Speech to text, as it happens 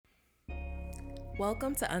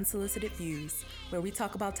Welcome to Unsolicited Views, where we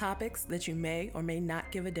talk about topics that you may or may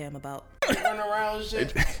not give a damn about. Run around and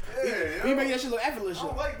shit. You make that shit look effortless.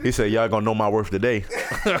 He said, y'all gonna know my worth today.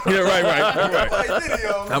 Yeah, right.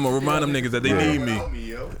 I'm gonna remind them niggas that they need me.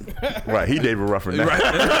 Right, he David Ruffin now. Right.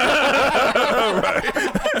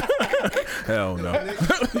 Hell no.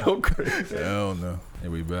 Hell no.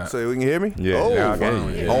 Here we back. So we can hear me? Yeah. Oh, Yeah,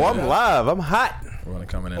 okay. oh, I'm live. I'm hot. We're gonna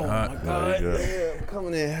come in hot. Yeah, I'm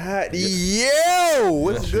coming in hot. Yo,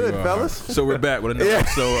 what's Yes, good, you are. fellas? So we're back with another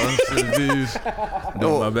episode of Unsolicited Views.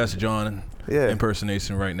 Doing my best John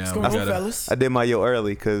impersonation right now. What's going on, fellas? I did my yo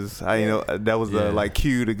early because I know that was the like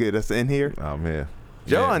cue to get us in here. Oh man.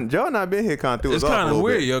 John not been here kind of through. It's kind of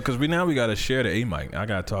weird, yo, because we gotta share the A mic. I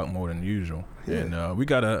gotta talk more than usual, and we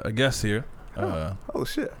got a guest here. Oh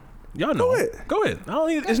shit. Y'all know. Go ahead. I don't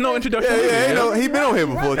need. It's no introduction. Yeah, he been on here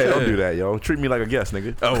before. Hey, don't do that, yo. Treat me like a guest,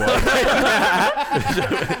 nigga. Oh, well.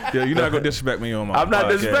 Yo, you're not gonna disrespect me on my I'm not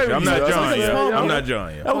podcast. disrespecting I'm you. not John. Yeah, Yo. yeah. I'm not John.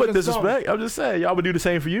 I Yo. wouldn't disrespect. I'm just saying, y'all would do the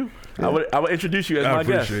same for you. I would introduce you as I my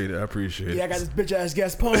guest. appreciate it. I appreciate it. Yeah, I got this bitch ass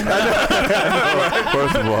guest poem.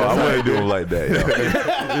 First of all, I wouldn't do him like that, yo.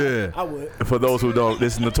 Yeah. I would. For those who don't,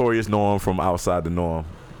 this is Notorious Norm from Outside the Norm.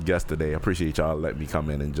 Guest today. I appreciate y'all letting me come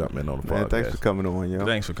in and jump in on the podcast. Man, thanks for coming on, yo.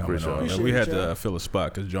 Thanks for coming Appreciate on. it. Yo. We had Appreciate to fill a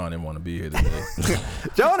spot because John didn't want to be here today.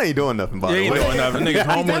 John ain't doing nothing, by Yeah, the he way. doing nothing. Niggas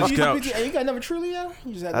home on his couch. Hey, you got another Truly, yo?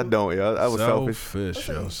 You just had I don't, yo. I was selfish. Selfish,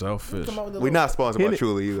 yo. Selfish. We not sponsored by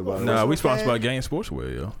Truly either, by the way. Nah, we Okay. sponsored by Game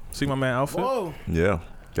Sportswear, yo. See my man outfit? Whoa. Yeah.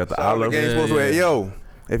 Got the Shout out to olive. Game Yeah, Sportswear. yeah. Yo,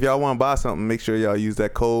 if y'all want to buy something, make sure y'all use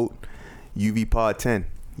that code UVPod10.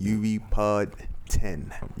 UVPod10.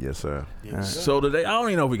 Yes, sir. So today, I don't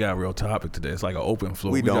even know if we got a real topic today. It's like an open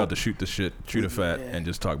floor. We We don't. got to shoot the shit, shoot the fat, and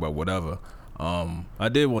just talk about whatever. I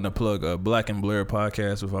did want to plug a Black and Blair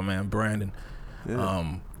podcast with our man Brandon.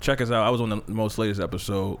 Check us out. I was on the most latest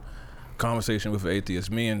episode, Conversation with an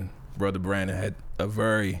Atheist. Me and brother Brandon had a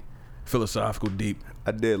very philosophical, deep,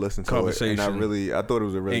 I did listen to Conversation. it, and I thought it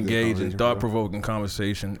was a really engaging, good conversation, thought-provoking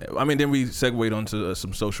conversation. I mean, then we segued onto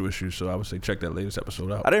some social issues, so I would say check that latest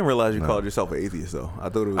episode out. I didn't realize you called yourself an atheist, though. I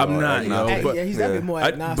thought it was. I'm all not, agnostic. yo, but- Yeah, he's definitely more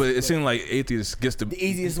agnostic. But it seemed like atheists gets the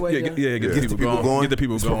easiest way. Yeah, get the people going. Get the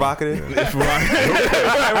people It's going. provocative. It's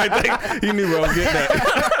provocative. You knew where I was getting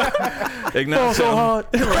that. Ignite so hard.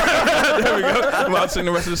 There we go. I'm about to sing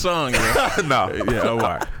the rest of the song. Yeah. No. Yeah. Oh, all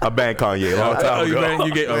right. I banned Kanye a long time You, ago.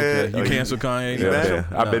 okay. Yeah. You canceled Kanye. Yeah. No.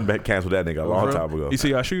 I've been canceled that nigga a long time ago. You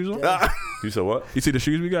see our shoes on? You said what? You see the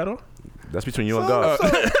shoes we got on? That's between you and God.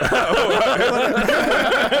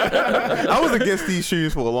 I was against these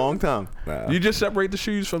shoes for a long time. Nah. You just separate the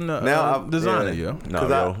shoes from the Now designer, yeah. yo. No, 'Cause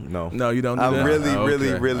yo, no. No, you don't do I that? really, Oh,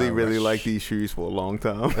 really, okay. really, All really right. like these shoes for a long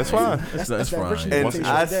time. That's fine. That's that fine. rich Yeah. And Once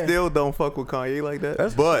I right there. still don't fuck with Kanye like that.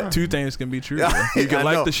 That's but Two things can be true. Yeah, yo. You can I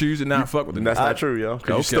like know. the shoes and not fuck with them. That's not true, yo. Because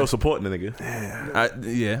Okay. you still supporting the nigga.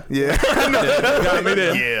 Yeah. yeah, You got me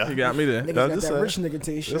there. Yeah. You got me there. Niggas No, got just that say- rich nigga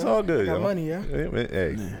taste. It's yo. all good, Got yo. money, yeah.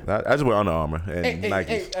 Hey, I just wear Under Armour and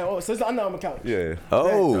Nikes. Oh, so it's the Under Armour couch. Yeah.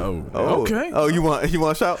 Oh, okay. Oh, you want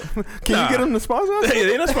to shout? Can Nah. you get him to sponsor us? Hey,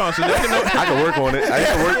 they not sponsored. They can I can work on it.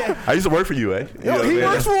 I used to work for you, eh? You know Yo, what he I mean?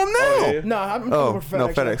 works for him now. Oh, yeah. No, I'm Oh, for FedEx. no,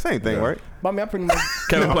 FedEx, same thing, right? But I mean, I pretty much.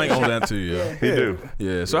 Kevin Plank on that too, yeah. He do.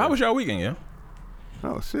 Yeah. So how was y'all weekend, yeah?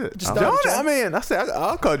 Oh shit, Just John. stop, I mean, I said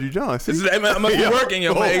I called you John. See? This is, I must be working,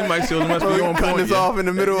 yo. My A mic skills must be on Cutting point. this Yeah, off in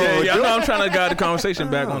the middle of yeah, a yeah. I joke. know I'm trying to guide the conversation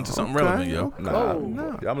back onto something okay. relevant, yo. Nah, Oh. I'm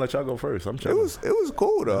gonna let y'all go first. I'm It chilling. was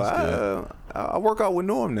cool though. I work out with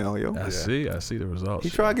Norm now, yo. I see the results. He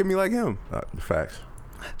tried to get me like him. Facts.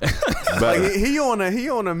 Like he on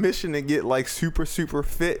a mission to get like super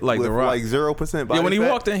fit, Like with The Rock. like 0% body Yeah, when he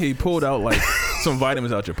fat. walked in, he pulled out like some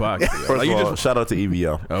vitamins out your pocket. yo. First Like, of you all, just shout out to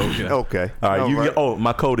EVO. okay. Okay, All right, you right. get.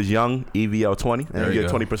 My code is Young EVL20. There You you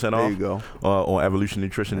get go. 20% There off. you go. On Evolution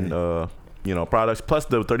Nutrition. Products plus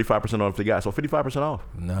the 35% off they got, so 55% off.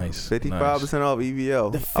 Nice. 55% off EVL.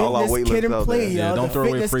 The All our fitness weightlifts kid and out play, there. yo. Yeah, don't The throw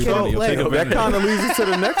away fitness free kid money. and You'll play. take a That minute. kind of leads us to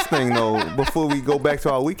the next thing though. Before we go back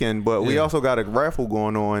to our weekend, but we Yeah. also got a raffle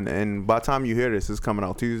going on, and by the time you hear this, it's coming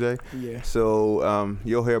out Tuesday. Yeah. So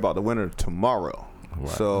you'll hear about the winner tomorrow. Right.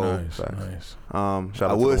 So Nice. I Shout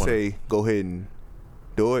out to would the winner. say go ahead and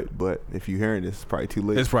do it, but if you're hearing this, it's probably too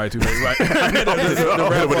late. It's probably too late, right? If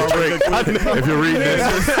you're reading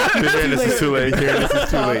this, if you're hearing this is too late. Hearing this is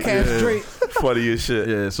too late. Podcast straight. Funny as shit.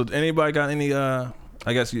 Yeah. So anybody got any? I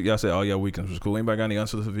guess y'all said all y'all weekends was cool. Anybody got any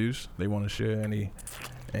unsolicited views they want to share?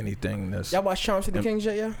 Anything that's Y'all watch Charms to the Kings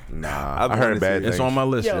yet, yeah? Nah, I've I heard wanted bad to. things. it's on my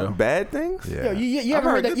list, Yo. yo. Bad things? Yeah. Yo, you I've ever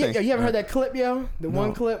heard heard that? good things. You ever heard that clip, yo? The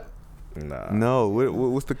one clip. Nah. No.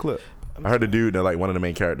 What's the clip? I heard the dude that like one of the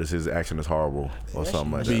main characters, his action is horrible or that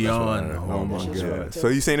something like shit- that. That's what I Beyond. heard. Oh my That shit's god. fucked So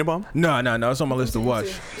up. you seen it, Bomb? No, it's on my list to watch.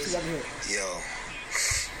 See, right here. Yo.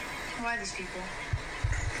 Who are these people?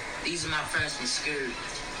 These are my friends from school.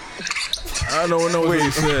 I don't know what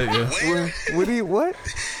he said. Yeah. Where? What?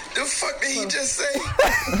 The fuck did he just say?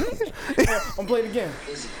 I'm playing again.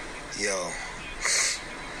 Yo.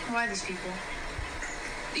 Who are these people?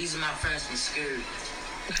 These are my friends from school.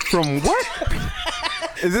 From what?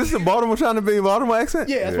 Is this the Baltimore trying to be a Baltimore accent?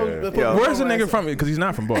 Yeah, that's what. Yeah. Where's the nigga from? Because he's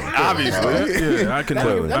not from Baltimore. Obviously. Yeah, I can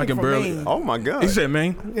nigga from barely. Maine. Oh my god. He said,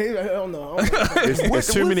 "Man, I don't know.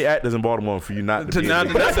 It's too many actors in Baltimore for you not to to be not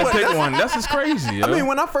able to- to pick one. That's just crazy. Yo. I mean,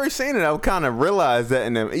 when I first seen it, I kind of realized that,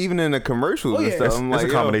 even in the commercials Oh, and yeah. stuff. It's, I'm it's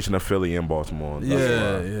like, a yo. combination of Philly and Baltimore. That's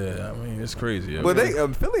yeah. I mean, it's crazy. Yo. But they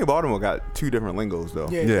Philly and Baltimore got two different lingos though.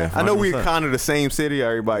 Yeah, Yeah. I know we 100%. kind of the same city.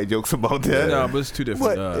 Everybody jokes about that. no, but it's two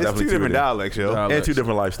different. But it's definitely two two different different- dialects, yo. dialects. and two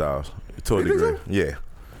different lifestyles to a You think degree. so?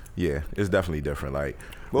 Yeah, it's definitely different. Like,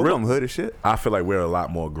 Both real- of them hood as shit. I feel like we're a lot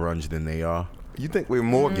more grunge than they are. You think we're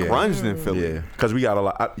more grunge than Philly? Yeah, because we got a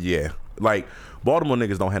lot. Like Baltimore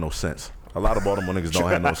niggas don't have no sense. A lot of Baltimore niggas don't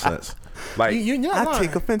have no sense. Like, you're not I lying.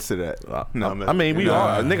 take offense to that. I mean, we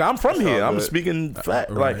are. Nigga, I'm from here. I'm speaking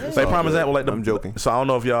fact. Right. Like, prime good. example, like I'm joking. So I don't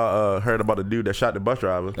know if y'all heard about the dude that shot the bus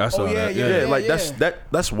driver. I saw Oh, yeah, that. yeah. Like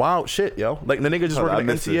that's wild shit, yo. Like the nigga just Hold on, working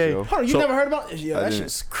I at missed this, yo. NCA. Hold on, you So- never heard about? Yeah, that didn't.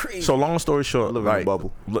 shit's crazy. So long story short, live in a like,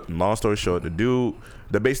 bubble. long story short,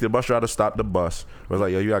 basically the bus driver stopped the bus. Was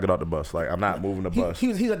like, yo, you gotta get out the bus. Like, I'm not moving the bus. he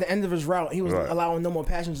was at the end of his route. He was Right. allowing no more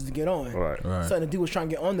passengers to get on. Right. Right. So the dude was trying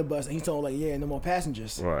to get on the bus, and he told like, yeah, no more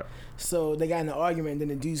passengers. Right. So they got in an argument, and then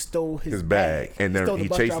the dude stole his bag, and then stole the he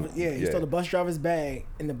bus chased driver. him. Yeah, he Yeah. stole the bus driver's bag,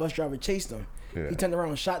 and the bus driver chased him. Yeah. He turned around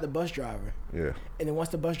and shot the bus driver, Yeah. and then once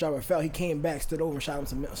the bus driver fell, he came back, stood over, and shot him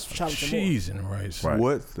some more. Cheese and rice. Right.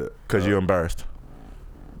 What the? Because you're embarrassed.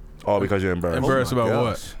 All because you're embarrassed. Embarrassed about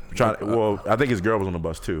gosh. what? Well, I think his girl was on the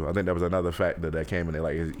bus too. I think that was another factor that came in there.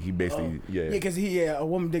 Like he basically, Yeah, because a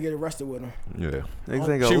woman did get arrested with him.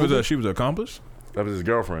 yeah. She was an accomplice. That was his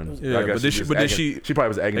girlfriend. Yeah, I guess but did she- just but did acting- she- She probably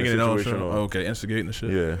was egging the Taking it on. situation. Or, Okay, instigating the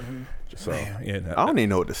shit. yeah. So Yeah. I don't even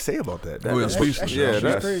know what to say about that. Well, That's- speechless. yeah, That's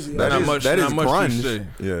that's crazy. that not is- much. that is not much to grunge. say.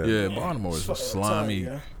 Yeah. Yeah. Baltimore is a slimy.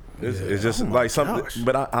 Yeah. it's just Oh my like something. gosh.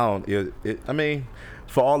 But I don't. I mean,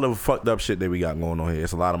 for all the fucked up shit that we got going on here,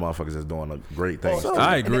 it's a lot of motherfuckers that's doing a great thing. Oh,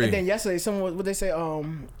 I and agree. then yesterday, someone what they say,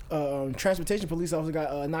 transportation police officer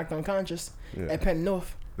got knocked unconscious Yeah. at Penn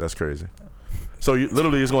North. That's crazy. So you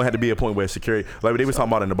literally, it's gonna have to be a point where security, like they was talking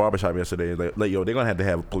about in the barbershop yesterday, like yo, they're gonna have to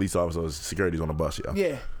have police officers, securities on the bus, yo.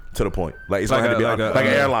 Yeah. To the point, like it's gonna have to be like an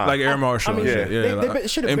airline, like air marshal. I mean, yeah, they like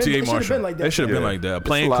should have MTA been, marshal. like that. They should have been Yeah. like that. It's a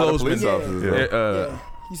Plain lot of clothes. police Yeah. officers. Yeah. though. Yeah.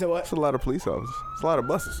 You said what? It's a lot of police officers. It's a lot of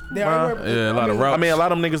buses. They are, yeah, a lot of routes. I mean, a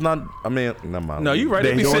lot of them niggas not. I mean, never mind. No, you right.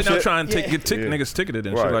 They be doing sitting out shit? trying to Yeah. get niggas ticketed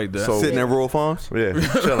and Right. shit like that. So- Sitting at rural farms. Yeah,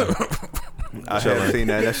 chilling. I haven't seen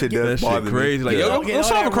that. That shit that does shit bother crazy. me. Like, Yeah. yo, go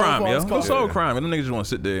solve a crime, yo. It's Go called- solve a crime. And them niggas just want to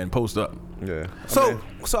sit there and post up. Yeah. So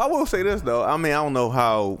I will say this though. I mean, I don't know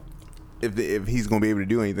how if he's gonna be able to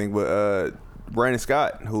do anything, but Brandon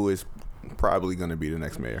Scott, who is probably gonna be the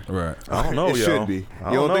next mayor. Right. I don't know, It yo. should be.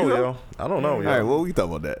 I You don't don't think know, so? yo. I don't know, yo. All right, well, we can talk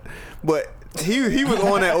about that. But he was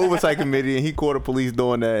on that oversight committee, and he caught the police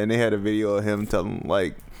doing that, and they had a video of him telling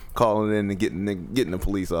like calling in and getting the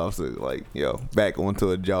police officer like, yo, back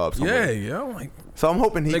onto a job somewhere. Yeah, yo. Like, So I'm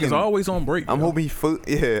hoping he niggas can. always on break. I'm yo. hoping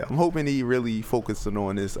I'm hoping he really focusing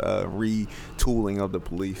on this retooling of the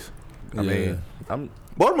police. I mean, I'm.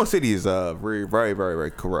 Baltimore City is very, very, very,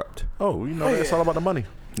 very corrupt. Oh, you know, it's all about the money.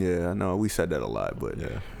 Yeah, I know we said that a lot, but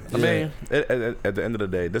Yeah. I mean, at the end of the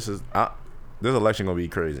day, this election gonna be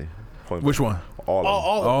crazy. Point Which blank. one? All of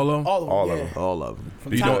them. All of them? All of them. All of yeah. them. all of them.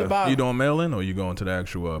 From You top to bottom. you doing mail in or you going to the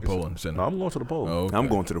actual polling center? No, I'm going to the poll. Oh, okay. I'm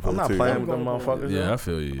going to the poll I'm not too. playing I'm with them going to the poll. motherfuckers. Yeah, yo. I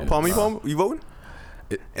feel you. Yeah. Palmer, you voting?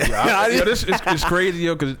 Yo, this it's crazy,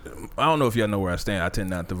 yo, because I don't know if y'all know where I stand. I tend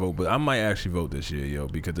not to vote, but I might actually vote this year, yo,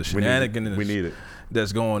 because the We need it. shenanigans We need it.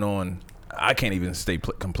 that's going on, I can't even stay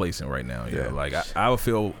complacent right now, yo. Yeah. Like, I would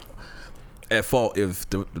feel at fault if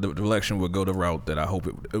the election would go the route that I hope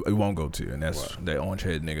it won't go to, and that's that orange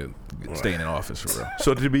head nigga staying in office for real.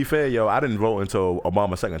 So to be fair, yo, I didn't vote until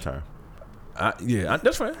Obama's second term.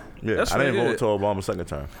 That's right. Yeah, That's I didn't right, vote yeah. until Obama's second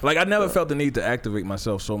term. Like, I never felt the need to activate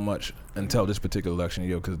myself so much until this particular election,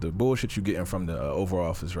 yo, because the bullshit you getting from the Oval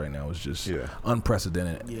Office right now is just Yeah.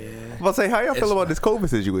 unprecedented. Yeah. I'm about to say, how y'all feel about this COVID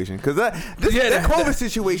situation? Because that Yeah, COVID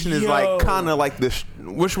situation is Yo. like kind of like this.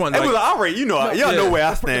 Which one? It Like, was outright, you know, y'all yeah. know where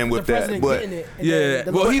I stand with the that. president But getting it, and Yeah,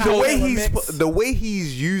 then well, he's the local way governments- the way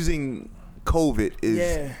he's using COVID is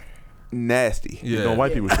Yeah. nasty. Yeah. No,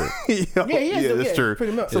 white people shit. That's true.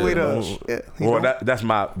 pretty much. So wait, Well, that's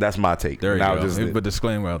my take. There you Now go. just- But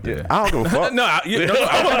disclaimer out there. I don't give a fuck. No, I want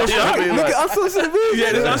to go shop. Nigga, unsolicited views. Yeah,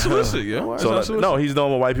 it's unsolicited. Yeah. It's So unsolicited. no, he's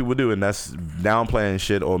doing what white people do, and that's downplaying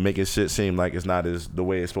shit or making shit seem like it's not as the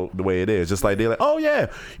way it is. Just like they're like, oh yeah,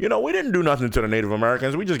 we didn't do nothing to the Native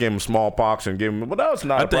Americans. We just gave them smallpox and gave them. Well, that's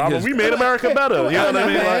not I a think problem. We made America better. You know what I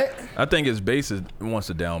mean? Like, I think his base wants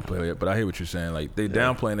to downplay it, but I hear what you're saying. Like they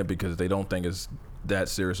downplaying it because they don't think it's that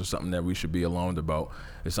serious or something that we should be alarmed about.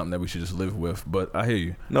 It's something that we should just live with. But I hear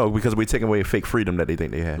you. no, because we're taking away fake freedom that they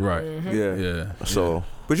think they have. Right. Yeah. Yeah. So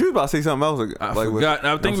But you was about to say something else. I forgot.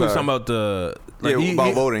 I think we were talking about the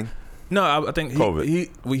about voting. No, I think COVID. he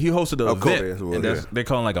hosted an Oh, event, COVID, that's what it and was, they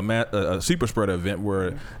call it like a super spreader event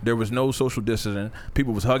where there was no social distancing.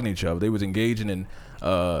 People was hugging each other. They was engaging in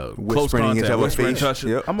close Whispering each contact, other's whispering, face. touching.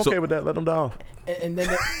 Yep. I'm okay with that. Let them die. And then,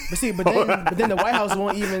 but then the White House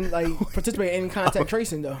won't even like participate in contact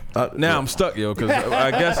tracing though. Now I'm stuck, yo, because I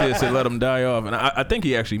guess it said let him die off, and I think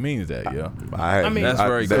he actually means that, yo. I mean, That's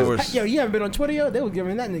very coarse. Yo, you haven't been on Twitter, yo? They was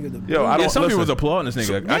giving that nigga the. Yo, I Yeah, don't some people was listen. applauding this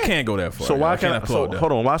nigga. I can't go that far. So why I can't can't? So applaud that.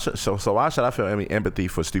 hold on. Why should I feel any empathy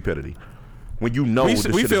for stupidity? When you know We this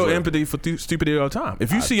we shit feel is real. empathy for stupidity all the time.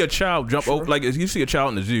 If you see a child jump over, like if you see a child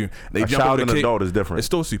in the zoo, they A jump child over and the an kid, adult is different. It's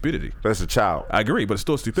still stupidity. That's a child. I agree, but it's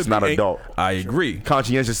still stupidity. It's not Ain't- adult. I agree.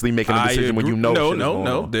 Conscientiously making a I decision when agree. you know. No, shit is no, going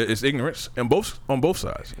no. on. It's ignorance on both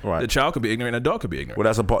sides. Right. The child could be ignorant, and the adult could be ignorant.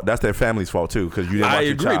 Well, that's their family's fault too, because you didn't watch I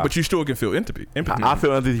your agree, child. but you still can feel empathy. I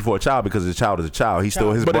feel empathy for a child because the child is a child. He's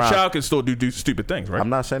still his. But a brown. child can still do stupid things, right? I'm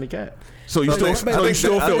not saying he can't. So you still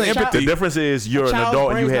feel The empathy. difference is you're an child's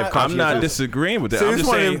adult and you brain's have not- I'm not conscience. disagreeing with that. So I'm it's just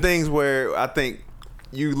one of saying. them things where I think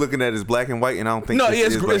you looking at it as black and white, and I don't think No, this yeah,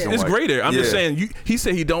 is black and it's white. greater. I'm just Yeah. saying. He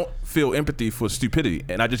said he don't feel empathy for stupidity,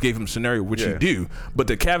 and I just gave him a scenario which Yeah. you do. But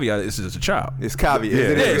the caveat is as a child. It's caveat. Yeah.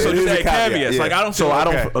 It Yeah, is. so It just is a add caveats. yeah. Like I don't feel. So I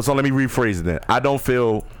don't. okay. So let me rephrase it then. I don't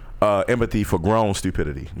feel empathy for grown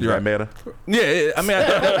stupidity. Does You're that matter? Yeah, I mean,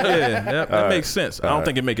 that makes sense. I don't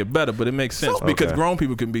think it make it better, but it makes sense because Okay. grown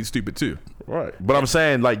people can be stupid too. Right. But I'm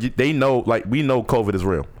saying like they know, like we know COVID is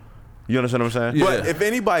real. You understand what I'm saying? Yeah. But if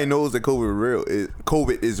anybody knows that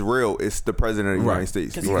COVID is real, it's the president of the Right. United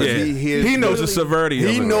States. Right. Because Yeah. he He knows the literally- severity of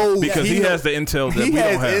He it knows because he has the intel that he we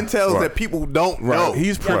has don't have. intels Right. that people don't know.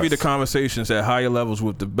 He's privy Right. to conversations at higher levels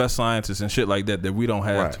with the best scientists and shit like that we don't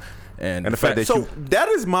have. Right. And the fact that So that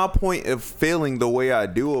is my point of feeling the way I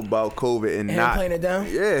do about COVID and Him not playing it down?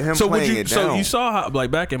 Yeah, him so would playing you? it So down. you saw how, like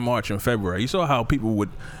back in March and February, you saw how people would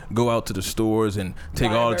go out to the stores and take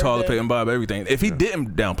Buy all the toilet everything. paper and buy everything. If he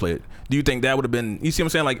didn't downplay it, do you think that would have been? You see what I'm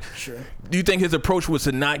saying? Like, Sure. do you think his approach was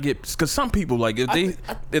to not get? Because some people like if they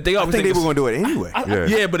I always think they it's- were going to do it anyway. Yeah.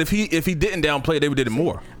 Yeah, but if he didn't downplay it, they would did it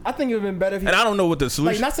more. I think it would have been better if he. And I don't know what the Like,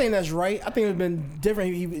 solution. not saying that's right. I think it would have been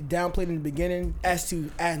different if he downplayed in the beginning as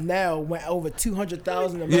now when over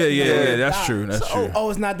 200,000 Yeah, that's true, that's so, true. Oh,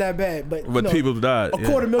 it's not that bad. But But people died. A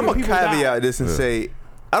quarter I'm million gonna people caveat died. this and say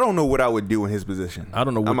I don't know what I would do in his position. I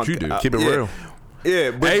don't know what you do. Keep it real.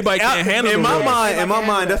 Yeah, but Everybody can't handle in the my realness. mind. In my Everybody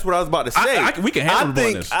mind, that's what I was about to say. we can handle the I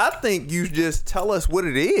realness. I think you just tell us what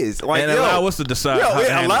it is, like And yo, allow us to decide how to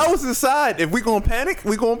handle allow it. us to decide if we gonna panic.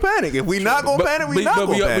 We gonna panic. If we not gonna panic, we not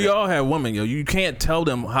gonna panic. We all have women, yo. You can't tell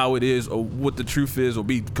them how it is or what the truth is or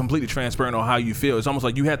be completely transparent on how you feel. It's almost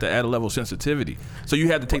like you have to add a level of sensitivity. So you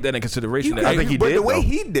have to take that in consideration. I think he but did, the way though.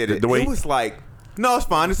 he did it, The way it was like, no, it's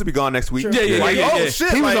fine. This will be gone next week. Yeah, Like, yeah. oh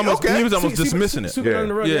shit! He was like, almost okay. he was almost dismissing it. Super Yeah.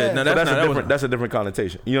 under the rug, Yeah, no, So That's that's a different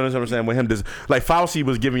connotation. You know what I'm saying? With him, like Fauci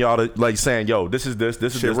was giving y'all the like saying, "Yo, this is this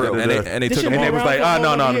is Shit this." real. da, And da, they, da. and they This took shit him And they been off. was like, around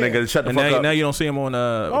 "Oh for no, over no, a year. nigga, shut the And fuck up." now you don't see him on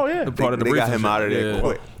yeah. the part of the They got briefs and him shit. out of there Yeah.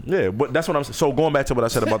 quick. Yeah, but that's what I'm. So going back to what I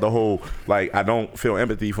said about the whole, like, I don't feel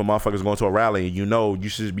empathy for motherfuckers going to a rally and you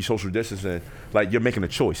should be social distancing. Like, you're making a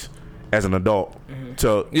choice as an adult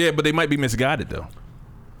to. Yeah, but they might be misguided though.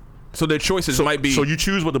 So their choices might be. So you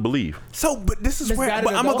choose what to believe. So, but this is where Misguided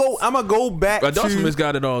but I'm adults? gonna go back adults are to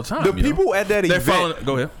misguided all the time. the you know? people at that They're event. following.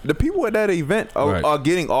 Go ahead. The people at that event Right. are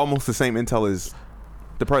getting almost the same intel as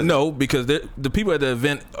the president. No, because the people at the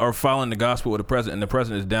event are following the gospel of the president, and the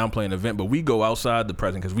president is downplaying the event. But we go outside the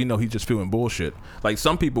president because we know he's just spewing bullshit. Like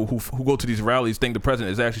some people who go to these rallies think the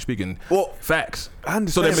president is actually speaking facts. I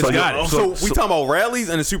understand. So they're misguided. So we talking about rallies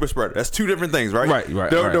and the super spreader. That's two different things, right?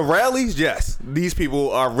 Right. The rallies, yes. These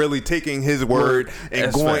people are really taking his word and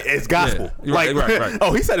That's going fact. as gospel. Yeah. Like, Right.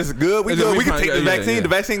 oh, he said it's good. We Is it good. We we can find- take the yeah, vaccine. yeah. The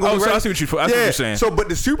vaccine going Oh, to so be I see what you're saying. So, but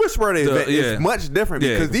the super spreader event yeah. is much different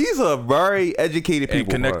Yeah. because these are very educated And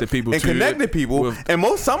people. connected people And to connected it people. with- And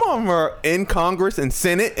some of them are in Congress and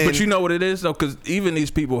Senate. And But you know what it is though, because even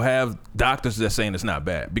these people have doctors that saying it's not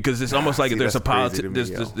bad because it's almost like See, there's a that's crazy politics,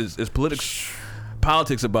 to me, there's politics.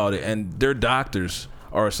 politics about it, and their doctors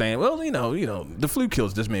are saying, well, you know, the flu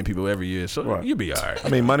kills this many people every year, so you'll be all right. I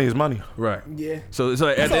mean, money is money. Right. Yeah. So it's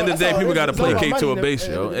like at the end of the day, people got to placate to a base,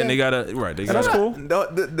 yo, and they got to And that's cool.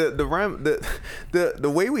 The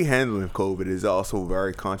way we handling COVID is also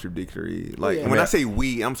very contradictory. Like when I say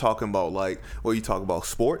we, I'm talking about like you talk about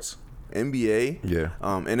sports, NBA,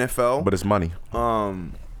 NFL, But it's money.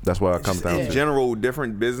 That's what it comes down in to. general,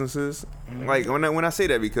 different businesses. Like when I say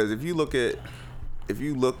that, because if you look at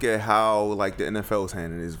how like the NFL is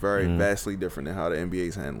handling it, it's very vastly different than how the NBA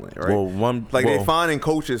is handling it, right? Well, they're finding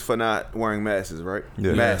coaches for not wearing masks, right?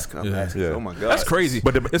 Yeah. Masks. Yeah. Oh my god, that's crazy.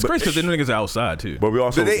 But it's crazy because the niggas are outside too. But we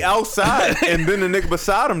also So they outside, and then the nigga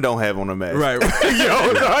beside them don't have on a mask. Right.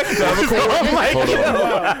 Hold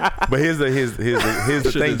on. But here's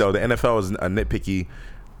the thing though. The NFL is a nitpicky.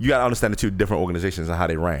 You gotta understand the two different organizations and how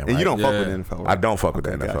they ran. Right? And you don't fuck with the NFL. Right? I don't fuck with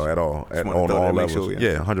the NFL at all. On all levels.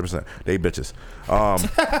 Yeah, 100%. They bitches.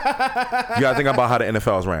 You gotta think about how the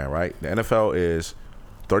NFL is ran, right? The NFL is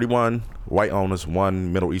 31 white owners,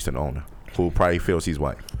 1 Middle Eastern owner who probably feels he's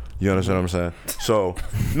white. You understand what I'm saying? So,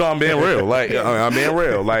 no, I'm being real. Like, I'm being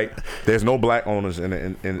real. Like, there's no black owners in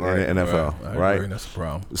the NFL, right? That's the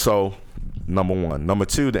problem. So, number one. Number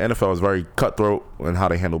two, the NFL is very cutthroat in how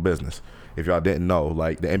they handle business. If y'all didn't know,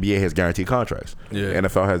 like the NBA has guaranteed contracts. Yeah. The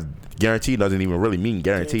NFL has guaranteed doesn't even really mean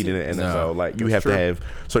guaranteed in the NFL. No, like you have to have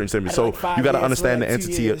certain things. So like you got to 5 understand years,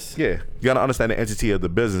 the like 2 entity. years. You got to understand the entity of the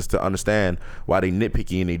business to understand why they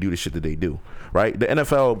nitpicky and they do the shit that they do. Right. The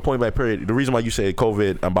NFL point blank period. The reason why you say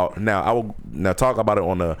COVID about now, I will now talk about it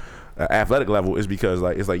on the athletic level is because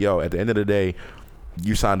like it's like yo, at the end of the day,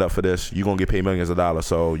 you signed up for this. You're gonna get paid millions of dollars.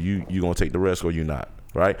 So you gonna take the risk or you not.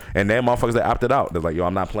 Right, and then motherfuckers that opted out, they're like, "Yo,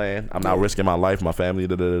 I'm not playing. I'm not risking my life, my family."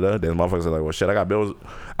 Then motherfuckers are like, "Well, shit, I got bills.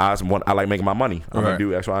 I like making my money. I'm gonna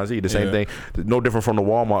do X, Y, and Z." The same thing, no different from the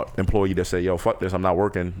Walmart employee that say, "Yo, fuck this. I'm not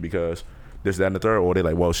working because this, that, and the third." Or they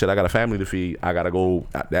like, "Well, shit, I got a family to feed. I gotta go.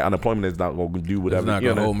 That unemployment is not gonna do whatever. It's not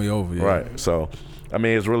gonna hold me over." Yeah. Right. So, I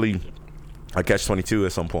mean, it's really a catch-22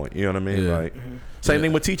 at some point. You know what I mean? Yeah. Like. Same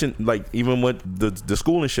thing with teaching, like even with the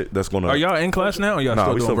school and shit that's going to... Are y'all in class now or y'all No,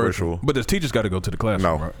 still we doing still virtual? virtual. But the teachers got to go to the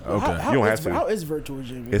classroom, No. right? Okay. You don't have to. How is virtual,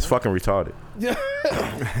 Jimmy? It's fucking retarded.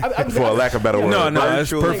 I For a lack of better word. No,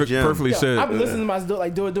 it's Virtual gym. perfectly said. I've been listening to myself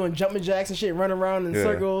like doing jumping jacks and shit, running around in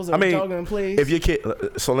circles and jogging in place. If your kid...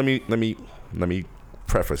 So let me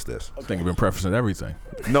preface this. I think I've been prefacing everything.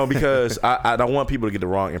 No, because I don't want people to get the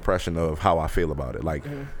wrong impression of how I feel about it. Like,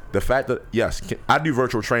 the fact that, yes, I do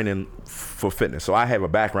virtual training for fitness, so I have a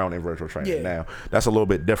background in virtual training. Yeah. Now, that's a little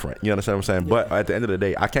bit different. You understand what I'm saying? But at the end of the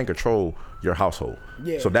day, I can't control your household.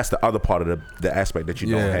 Yeah. So that's the other part of the aspect that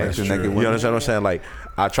you don't have. that's true. You understand what I'm saying? Like,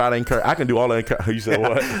 I try to encourage. I can do all the You said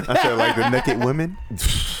what? I said like the naked women.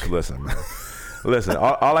 Listen, man. Listen,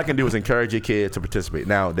 all I can do is encourage your kid to participate.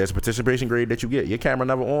 Now, there's a participation grade that you get. Your camera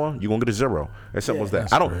never on, you're gonna get a 0. As simple as that.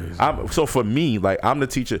 So for me, like I'm the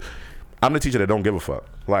teacher that don't give a fuck.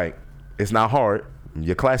 Like, it's not hard.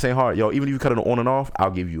 Your class ain't hard. Yo, even if you cut it on and off,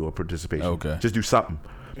 I'll give you a participation. Okay. Just do something.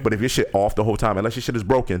 But if your shit off the whole time, unless your shit is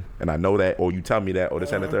broken, and I know that, or you tell me that, or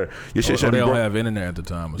this and the third, your shit Or should they be don't broken. have internet at the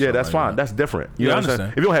time. Or Yeah, something that's like fine. that. That's different. You Yeah, I understand?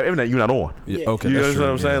 understand. If you don't have internet, you're not on. Yeah, okay, You that's understand true,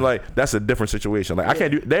 what I'm saying? yeah. Like, that's a different situation. Like, I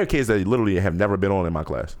can't do. There are kids that literally have never been on in my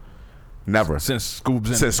class. Never. Since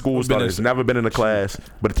school started, it's never been in the class,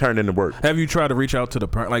 but it turned into work. Have you tried to reach out to the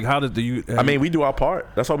parent? Like, how do you? I mean, we do our part.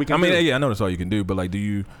 That's all we can do. Yeah, I know that's all you can do. But like, do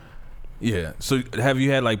you? Yeah. So have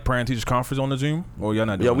you had like parent teachers conference on the Zoom, or y'all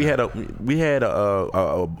not doing? Yeah, we had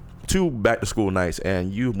a 2 back to school nights,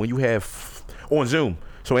 and when you have on Zoom,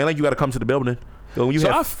 so it ain't like you got to come to the building. When you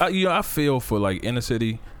I feel for like inner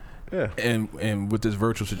city, and with this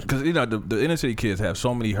virtual, because the inner city kids have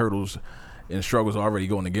so many hurdles and struggles already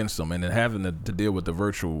going against them, and then having to deal with the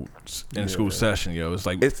virtual in school session, it's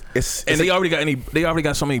like they already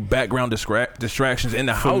got so many background distractions in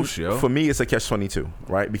the house, yo. For me, it's a catch-22,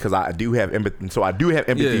 right? Because I do have empathy. So I do have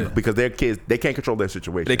empathy because their kids, they can't control their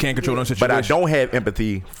situation. They can't control their situation. But I don't have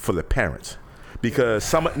empathy for the parents because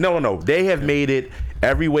they have made it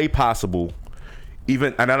every way possible.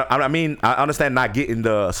 Even and I mean, I understand not getting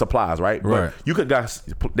the supplies, right? Right.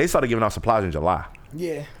 But they started giving out supplies in July.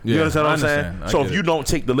 Yeah. You understand what I'm saying? So if you don't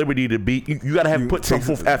take the liberty to be, you got to put some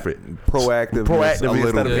forth effort. Proactively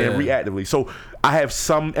instead of being reactively. So I have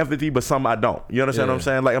some empathy, but some I don't. You understand what I'm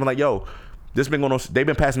saying? Like, I'm like, yo, this been going on. They've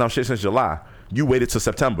been passing out shit since July. You waited till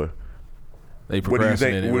September. What do you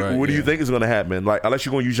think? What do you think is going to happen? Like, unless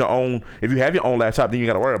you're going to use your own, if you have your own laptop, then you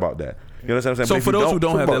got to worry about that. You know what I'm saying? So But if for you those who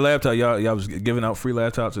don't have football- that laptop, y'all was giving out free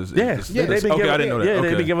laptops. they've been okay, giving, I didn't know that. Yeah, okay.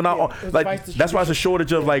 they've been giving out. Yeah, it was like vice that's why it's a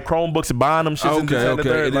shortage of like Chromebooks and buying them. Shit Okay.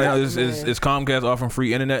 And now like, is Comcast offering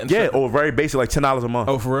free internet? And yeah, stuff? or very basic, like $10 a month.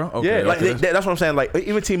 Oh, for real? Okay. Yeah, like okay. that's what I'm saying. Like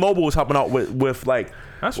even T-Mobile was helping out with like,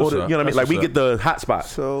 That's all what's the, up. you know what I mean? That's Like we what's get the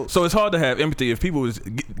hotspots. So it's hard to have empathy if people is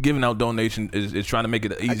giving out donation is trying to make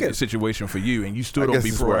it an easy guess- situation for you, and you still I don't guess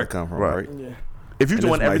be this is where I proactive. come from, Right. right? Yeah. If you're And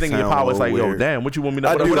doing this might everything in your sound power, it's a like, little yo, weird. damn, what you want me to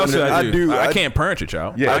I what do else should I do? I can't parent your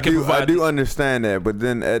child. Yeah. I can provide. I do understand that, but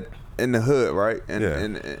then in the hood, right? And, Yeah.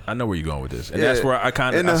 and I know where you're going with this, and Yeah. that's where I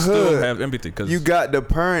kind In of the still hood, have empathy because you got the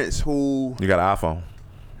parents who You got an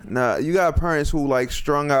iPhone. you got parents who like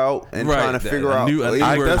strung out and Right. trying to figure I out. knew That's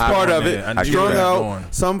where part it's of going, it. man. I knew Strung where it's out. going.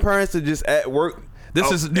 Some parents are just at work. This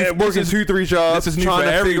is new. working 2-3 jobs. This is new trying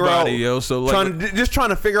for to figure out, everybody, yo. So like, just trying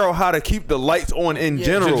to figure out how to keep the lights on in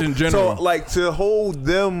general. Just in general. So like to hold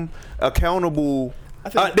them accountable.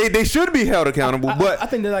 I think They should be held accountable, but I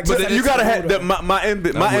think they're like. but it's you gotta have hold on. my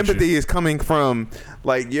with empathy is coming from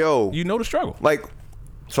like yo you know the struggle, like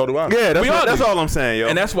So do I. yeah We all that's do. all I'm saying, yo.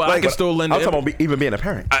 and that's why I Like, can still lend. I'm talking about even being a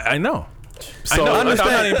parent. I know. So I know.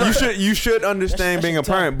 understand. I'm not You should understand That's being a your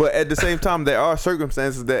time. parent, but at the same time, there are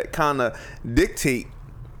circumstances that kind of dictate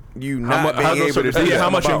you How, not being those able to. circumstances do that. how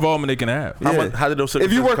much about? involvement they can have. How did those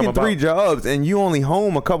If you're circumstances come working 3 about? jobs and you only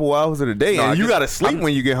home a couple hours of the day, No, I and you get- gotta sleep I'm-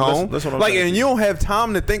 when you get home, that's what I'm like, saying. and you don't have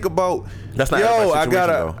time to think about. That's not yo, everybody's I situation,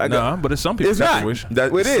 gotta. though. I got, No, but it's some people's it's not. situation.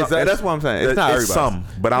 It is. That's what I'm saying. It's not everybody. some,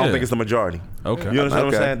 but I don't Yeah. think it's the majority. Okay. You understand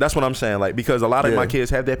what Okay. I'm saying? That's what I'm saying. Like because a lot of Yeah. my kids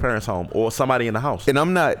have their parents home or somebody in the house. And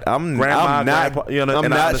I'm not. Grandma, grandpa, you know, I'm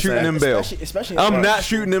and I not shooting them understand. bells. Especially I'm not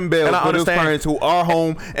shooting them bells And I for those understand. parents who are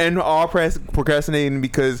home and are procrastinating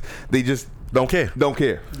because they just Don't care. don't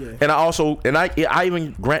care. And I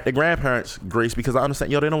even grant the grandparents grace because I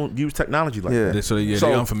understand, yo, they don't use technology like Yeah. that. So yeah,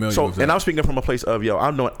 they're unfamiliar with that. And I'm speaking from a place of, yo,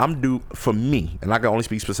 I'm due for me, and I can only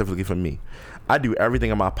speak specifically for me. I do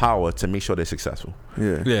everything in my power to make sure they're successful.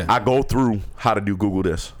 Yeah. I go through how to do Google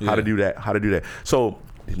this, how to do that, how to do that. So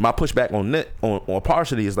my pushback on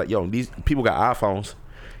partially is like, yo, these people got iPhones.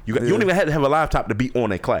 You don't even have to have a laptop to be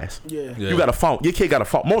on a class. Yeah. Yeah. You got a phone. Your kid got a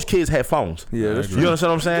phone. Most kids have phones. Yeah, that's You true. understand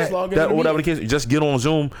what I'm saying? Just log in That to the or whatever the meeting. case. Just get on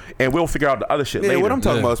Zoom and we'll figure out the other shit Yeah, later. what I'm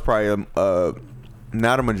talking Yeah. about is probably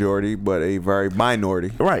not a majority, but a very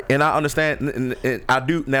minority. Right, and I understand, and I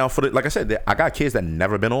do now. Like I said, I got kids that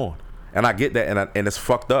never been on, and I get that, and it's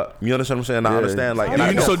fucked up. You understand what I'm saying? I Yeah. understand, like, and Do I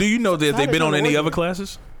you, know, so do you know that How they've they been on trying to any work other it?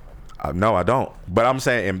 classes? no, I don't. But I'm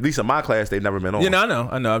saying, at least in my class, they've never been on. Yeah, no,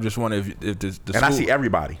 I know. I'm just wondering if the and school. I see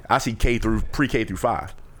everybody. I see pre-K through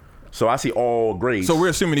 5. So I see all grades. So we're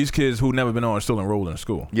assuming these kids who never been on are still enrolled in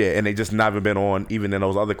school. yeah, and they just never been on even in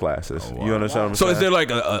those other classes. You understand what I'm So saying? is there like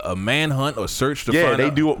a manhunt or search to yeah, find they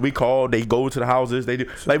out? do what we call. They go to the houses. They do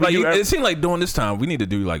Like we do it seems like during this time we need to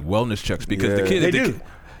do like wellness checks because the Yeah. kids They do.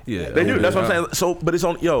 Yeah, They do. That's what I'm saying. So, but it's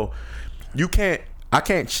on. Yo, you can't. I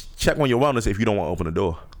can't check on your wellness if you don't want to open the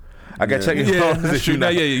door. I got to check your Yeah, wellness that's if true. you Now,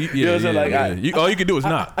 not. yeah, You know what I'm saying? Like, I- all you can do is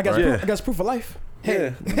not. I got right? proof. I got proof of life.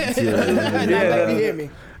 Hey, Yeah. like you hear me.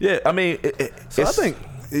 Yeah, I mean, So I think,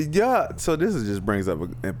 so this just brings up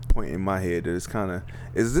a point in my head that it's kind of,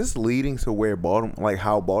 is this leading to where Baltimore, like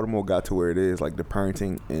how Baltimore got to where it is, like the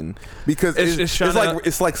parenting and because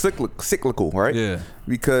it's like cyclical, right? Yeah.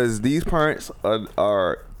 Because these parents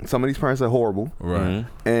are some of these parents are horrible, Right.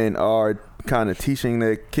 and are kind of teaching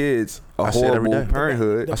their kids a I see it every horrible day.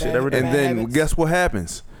 parenthood, I see it every day. and Bad then habits. guess what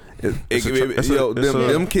happens?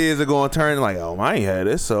 Them kids are going to turn like, oh, I ain't had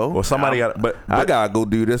this, so Well, somebody got, but I gotta go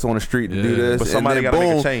do this on the street to Yeah. do this. But somebody and then gotta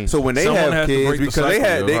make a boom. change. So when they Someone have has to kids, break the because they cycle,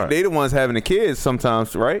 had yo. they the ones having the kids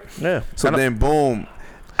sometimes, right? yeah. So And I- then boom.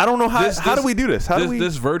 I don't know how do we do this? How do we?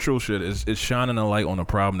 This virtual shit is shining a light on a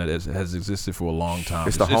problem that has existed for a long time.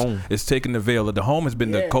 It's the home. It's taking the veil. The home has been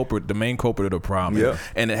the Yeah. culprit, the main culprit of the problem. Yeah.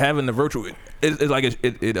 And having the virtual, it's like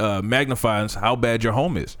it magnifies how bad your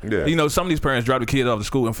home is. Yeah. You know, some of these parents drop the kids off to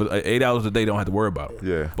school and for 8 hours a day they don't have to worry about it.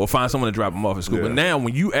 Yeah. Or find someone to drop them off at school. Yeah. But now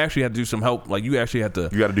when you actually have to do some help, like you actually have to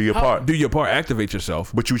you got to do your part. do your part, activate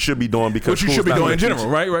yourself. But you should be doing because What you should school's be not doing in gonna general,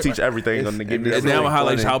 right? Teach everything. And give you it's And now really it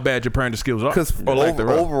highlights funny. how bad your parenting skills are. Because Or lack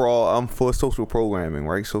thereof. overall, I'm for social programming,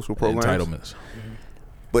 right? Social programs. Entitlements.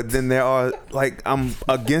 But then there are like I'm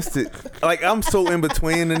against it. Like I'm so in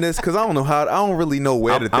between in this because I don't really know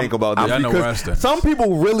where to think about this. I know where I Because stand. some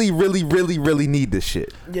people really need this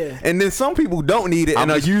shit. Yeah. And then some people don't need it and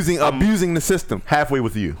I'm are just- abusing the system. halfway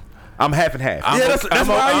with you. I'm half and half. Yeah, that's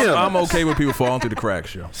where I am. I'm okay with people falling through the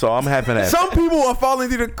cracks, yo. So I'm half and half. Some people are falling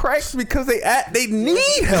through the cracks because they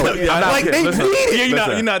need help. I'm not- Like they listen, need it. Yeah,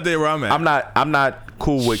 Listen. you're not there where I'm at. I'm not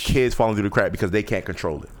cool with kids falling through the crack because they can't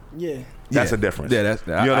control it. Yeah. That's a difference. Yeah, that's.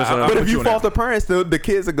 You understand? But if you fault the parents, the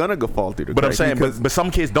kids are gonna go fall through the But I'm cracks. saying, because but some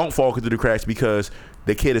kids don't fall through the cracks because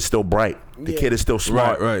the kid is still bright. The Yeah. kid is still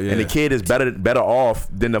smart. Right, yeah. And the kid is better off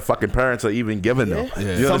than the fucking parents are even giving them. Yeah.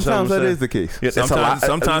 Yeah. You understand what sometimes I'm that saying? is the case. Yeah, it's a lot-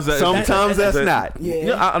 Sometimes Sometimes that's not. Yeah.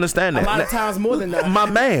 Yeah, I understand that. A lot of times more than that. My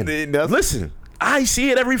man, It does. listen, I see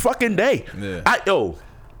it every fucking day. Yeah.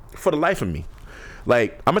 For the life of me,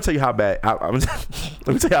 like I'm gonna tell you how bad. Let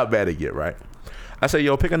me tell you how bad it get. Right, I say,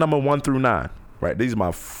 yo, pick a number 1 through 9. Right, these are my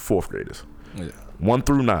 4th graders. Yeah. 1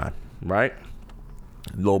 through 9. Right,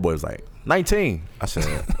 little boy's like 19. I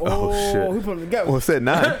said, oh shit. Who put them together? Well, said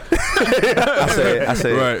 9.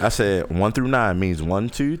 I said 1 through 9 means 1,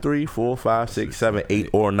 2, 3, 4, 5, 6, 7, 8,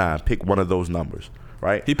 or 9. Pick one of those numbers.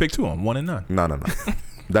 Right? He picked 2 on 1 and 9. No.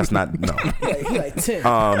 That's not no. He like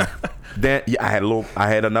 10. Then I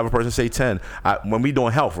had another person say 10. When we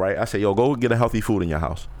doing health, right? I said, yo, go get a healthy food in your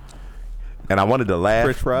house. And I wanted to laugh,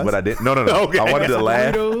 French fries? but I didn't. No. Okay. I wanted to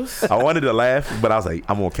laugh. Burritos. I wanted to laugh, but I was like,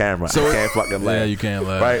 I'm on camera. I can't fucking laugh. Yeah, you can't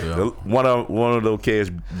laugh. Right? Yeah. One of those kids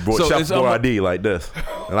brought So Chef it's almost- ID like this,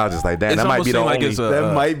 and I was just like, damn, It's that might almost be the seem like only. it's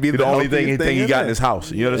That might be the only thing healthiest he got in there. his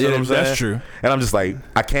house. You know what I'm saying? That's true. And I'm just like,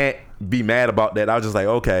 I can't be mad about that. I was just like,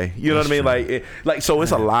 okay, you know what I mean? Like, so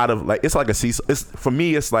it's a lot of like, it's like a seesaw. It's for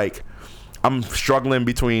me, it's like I'm struggling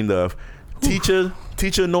between the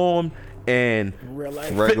teacher norm and Real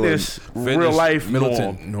life. fitness real life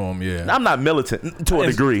militant norm. yeah. I'm not militant to a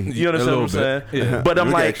It's- degree. You a understand what I'm little saying? bit, yeah. But I'm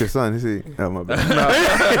Look like, at your son. See, oh my bad.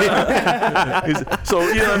 so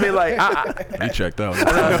you know what I mean? Like, He checked out.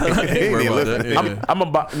 Ain't worry about that. Yeah. I'm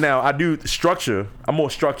about now. I do structure. I'm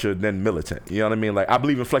more structured than militant. You know what I mean? Like I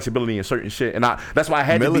believe in flexibility and certain shit, and that's why I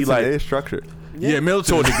had Militant to be like. is structured. Yeah,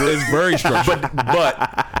 militant is very structured.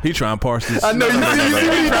 But He trying to parse this. I know you see what he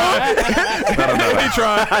doing. He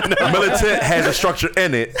trying. militant has a structure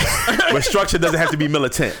in it, but structure doesn't have to be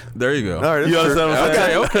militant. There you go. All right, You that's understand what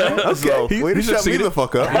I'm saying? Okay. So, Way to he shut me succeeded. the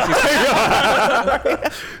fuck up.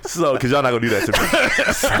 so, because y'all not gonna do that to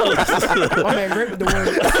me. My man Grip with the word.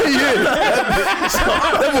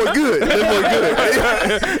 That boy good.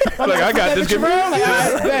 Like I got this. Give me.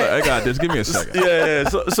 bet. I got this. Give me a second. Yeah.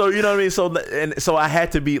 So you know what I mean. So I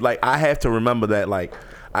had to be like, I have to remember that like.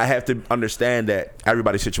 I have to understand that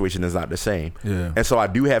everybody's situation is not the same. Yeah. And so I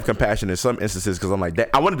do have compassion in some instances because I'm like,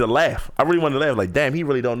 I wanted to laugh. I really wanted to laugh. Like, damn, he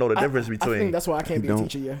really don't know the difference I between. think that's why I can't be a Don't.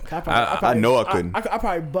 teacher. Yeah, I know I couldn't. I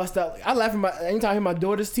probably bust out. I laugh anytime I hear my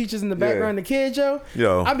daughter's teachers in the background. The kids,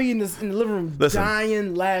 Yo. I be in the living room Listen.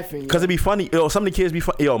 dying laughing. Cause it be funny, some of the kids be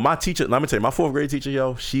funny. My teacher, let me tell you, my 4th grade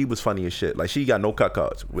teacher, she was funny as shit. Like she got no cut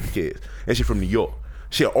cards with the kids, and she from New York.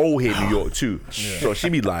 She an old head New York too, so she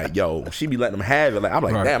be like, she be letting them have it. Like I'm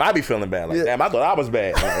like, Right. damn, I be feeling bad. Like, damn, I thought I was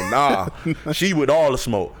bad. I'm like, nah, she with all the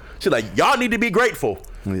smoke. She like, y'all need to be grateful.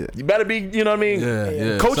 Yeah. You better be, you know what I mean?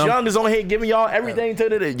 Yeah. Coach Some- Young is on here giving y'all everything to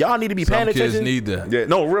the. Y'all need to be paying Some kids attention. need that. Yeah,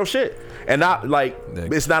 no, real shit. And not like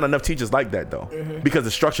That- it's not enough teachers like that though, because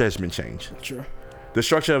the structure has been changed. True. The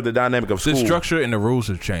structure of the dynamic of school. The structure and the rules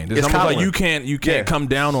have changed. It's It's almost like coddling. you can't come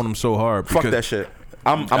down on them so hard. Fuck because that shit.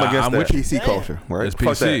 I'm against I'm that. with you. PC culture, right? It's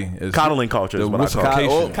Fuck PC. that. It's Coddling culture is the what I call it.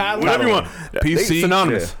 wussification. Coddling. Whatever you want. PC. They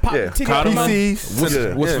synonymous. Pop, Yeah. TikTok Coddling. mom. PCs.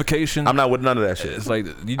 Yeah. Wussification. I'm not with none of that shit. It's like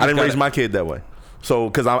you just I didn't gotta- raise my kid that way. So,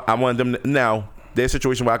 because I wanted them to, now, there's a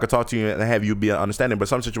situation where I could talk to you and have you be understanding, but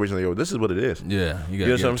some situations, like, yo, this is what it is. Yeah, you You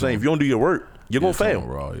know what I'm saying? If you don't do your work, you're going to Get it to fail.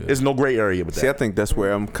 'em raw, yeah. There's no gray area with See, I that. think that's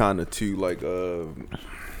where I'm kind of too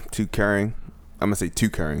too caring. I'm gonna say too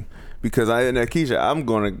caring because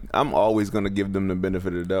Keisha, I'm always gonna give them the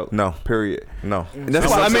benefit of the doubt. No. Period. No. And that's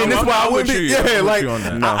I'm why with- that's why I I'm wouldn't with be. you. I'm Yeah, with like you on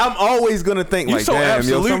that. No. I'm always gonna think You like, so damn, yo,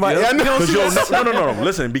 absolute, somebody. yeah. I know. Because no.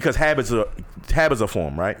 Listen, because habits are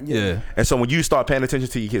formed, right? Yeah. And so when you start paying attention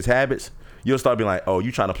to your kids' habits, you'll start being like, oh,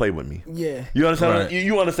 you trying to play with me. Yeah. You understand? Right.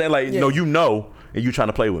 You understand? Like, Yeah. no, and you trying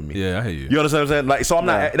to play with me. Yeah, I hear you. You understand what I'm saying? Like, so I'm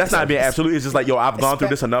not. That's not being absolute. It's just like, yo, I've gone through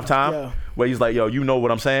this enough time. Yeah. Where he's like, yo, you know what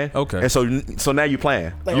I'm saying? Okay. And so now you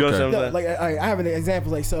playing. Like, You understand what I'm Like saying? I have an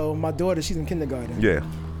example. Like, so my daughter, she's in kindergarten. Yeah.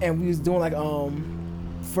 And we was doing like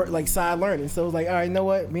for like side learning. So it was like, all right, you know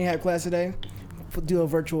what? We ain't had class today. Do a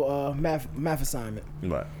virtual math assignment.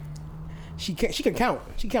 Right. She can count.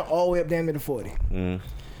 She can count all the way up damn near to 40.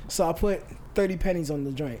 So I put 30 pennies on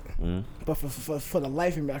the joint. But for the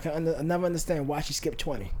life of me, I never understand why she skipped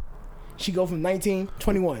 20. She go from 19,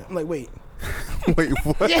 21. I'm like, wait. Wait,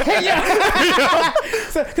 what? Yeah.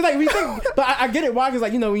 So, cause like we think, but I get it. Why? Cause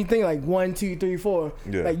like, you know, when you think like 1, 2, 3, 4,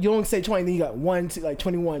 Yeah. like you don't say 20, then you got 1, 2, like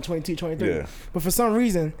 21, 22, 23. Yeah. But for some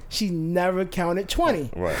reason, she never counted 20.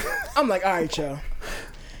 Right. I'm like, all right, y'all.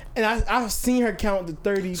 And I've seen her count the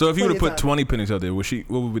 30. So if you would have put 20 20 pennies out there, what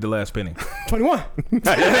would be the last penny? 21. 19,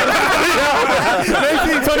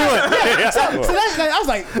 21. that's like, I was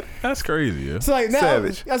like, That's crazy. Yeah. so like now,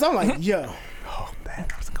 Savage. so I'm like, yo,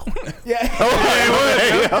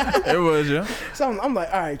 yeah. It was, yeah. So I'm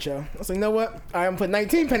like, all right, yo. I was like, you know what? All right, I'm gonna put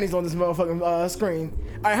 19 pennies on this motherfucking screen.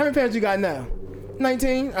 All right, how many pennies you got now?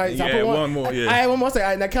 19. All right, so I Yeah, put one more, yeah. I had one more. I said, all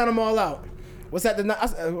right, now count them all out. What's at the?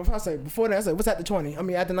 I said before that. I said, what's at the 20? I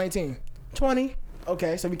mean, at the 19. 20.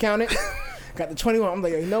 Okay, so we counted. Got the 21. I'm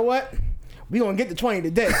like, you know what? We gonna get the 20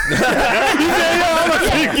 today. Till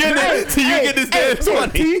you get this damn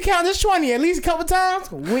 20. Till you count this 20 at least a couple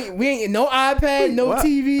times. We ain't no iPad, no What?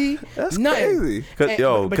 TV. That's nothing. crazy. But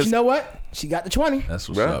you know what? She got the 20. That's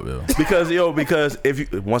what's Bruh. up, yo. because if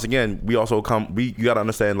you, once again, we also you gotta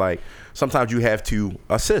understand, like, sometimes you have to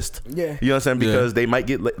assist. Yeah. You understand? Yeah. Because they might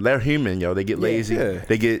they're human, yo. They get lazy. Yeah.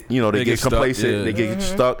 They get, they get stuck, complacent. yeah. They get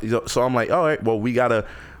stuck. So I'm like, all right, well,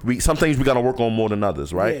 some things we gotta work on more than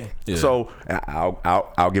others, right? Yeah. Yeah. So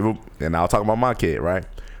I'll give him, and I'll talk about my kid, right?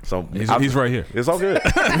 So He's right here. It's all good.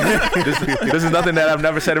 this is nothing that I've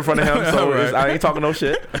never said in front of him, so Right. I ain't talking no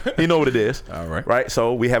shit. He know what it is. All right. Right?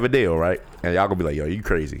 So we have a deal, right? And y'all gonna be like, yo, you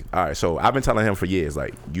crazy. All right, so I've been telling him for years,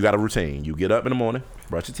 like, you got a routine. You get up in the morning,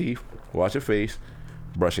 brush your teeth, wash your face,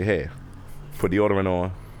 brush your hair, put deodorant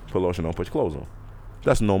on, put lotion on, put your clothes on.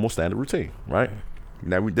 That's normal standard routine, right?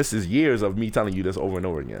 Now, this is years of me telling you this over and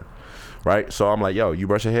over again, right? So I'm like, yo, you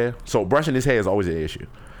brush your hair? So brushing his hair is always an issue,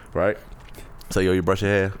 right? So, yo, you brush your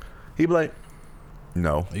hair? He be like,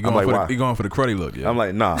 no. You I'm going, like, why? you going for the cruddy look, yeah. I'm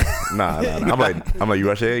like, nah. I'm like, you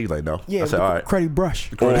brush your hair? He's like, no. Yeah, I said, all right. cruddy brush.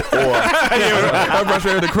 Or I brush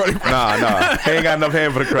hair with the cruddy. nah. He ain't got enough hair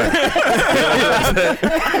for the credit.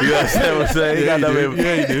 You understand what I'm saying? He got enough hair.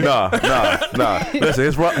 Yeah, you do. Nah. Listen,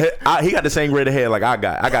 he got the same grade of hair like I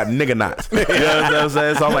got. I got nigga knots. You know what I'm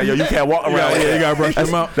saying? So I'm like, yo, you can't walk around. You gotta brush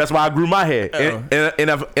them out. That's why I grew my hair.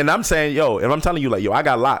 And I'm saying, yo, if I'm telling you, like, yo, I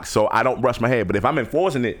got locks, so I don't brush my hair. But if I'm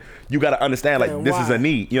enforcing it, you got to understand, like, Yeah, this is why? a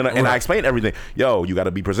need. You know, and I explain everything. Yo, you got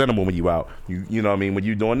to be presentable when you out. You know what I mean? When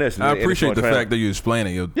you doing this. I appreciate the fact that you explain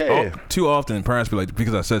it. Yo. Yeah. Too often parents be like,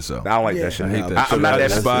 because I said so. I don't like Yeah. that shit. I hate that shit. I'm not I that.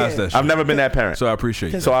 despise that shit. I've never been that parent. So I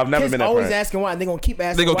appreciate it. So I've never Kids been that always parent. asking why. They gonna keep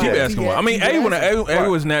asking. They gonna keep why. asking why. I mean, Keep asking.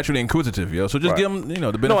 everyone's naturally inquisitive, yo. So just Right. give them, the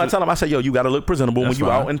benefit. No, I tell them, I say, yo, you got to look presentable when That's you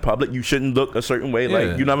fine. out in public. You shouldn't look a certain way. Yeah.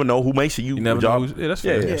 Like, you never know who may see you. You never job. know who's- yeah, that's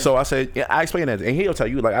yeah, fair. yeah. Yeah. So I said, yeah, I explain that. And he'll tell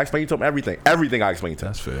you, like, I explain to him everything. Everything I explain to him.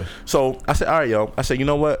 That's fair. So I said, all right, yo. I said, you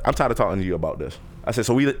know what? I'm tired of talking to you about this. I said,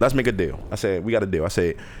 so let's make a deal. I said, we got a deal. I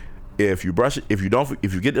said, if you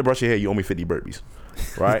get to brush your hair, you owe me 50 burpees.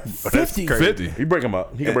 Right? 50. 50. He break them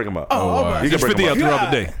up. He can break them up. Oh, wow. okay. He can Just break 50 them out up.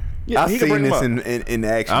 throughout the day. Yeah, I've he can break seen them this up. in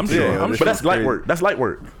action. I'm sure. Yeah, I'm this But that's shit's light crazy. work. That's light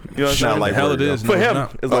work. You know what I'm Not saying? light Hell work, it is. though. For No, him,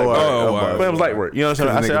 not. it's light work. Oh, wow. For him, it's light work. You know what I'm saying?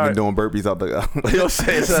 I This said, nigga all been right. doing burpees out the. You know what I'm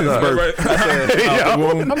saying? Since birth. Out the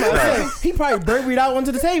womb. I'm about to say, he probably burped out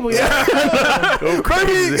onto the table. Yeah.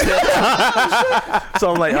 Crazy.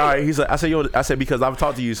 So I'm like, all right. He's like, I said, because I've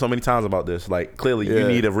talked to you so many times about this. Like, clearly, you Yeah.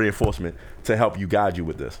 need a reinforcement to help you guide you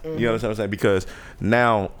with this. You know what I'm saying? Because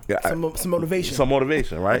now, Some motivation. some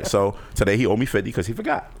motivation, right? So today he owed me 50 because he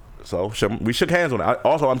forgot. So we shook hands on it.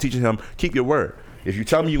 Also, I'm teaching him, keep your word. If you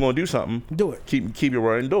tell me you're gonna do something, Do it. Keep your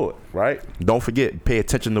word and do it. Right? Don't forget. Pay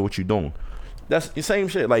attention to what you're doing. That's the same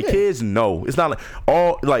shit. Like, kids know. It's not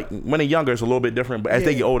like when they're younger, it's a little bit different. But as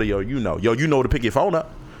they Yeah. get older, you know to pick your phone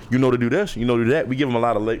up. You know to do this. You know to do that. We give them a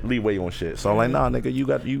lot of leeway on shit. So I'm like, nah, nigga, you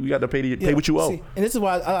got to pay what you owe. See, and this is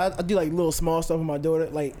why I do like little small stuff with my daughter.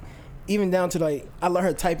 Like, even down to like, I let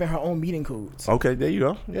her type in her own meeting codes. Okay, there you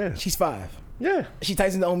go. Yeah, She's 5. yeah. She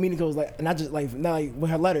types in her own meeting codes, like, and I just like now, like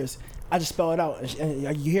with her letters, I just spell it out,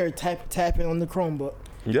 and you hear her tapping on the Chromebook.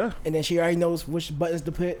 Yeah. And then she already knows which buttons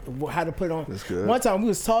to put, how to put it on. That's good. One time we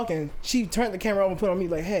was talking, she turned the camera over and put on me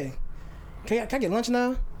like, "Hey, can I get lunch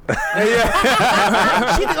now?"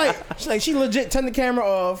 she legit turned the camera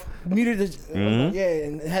off, muted the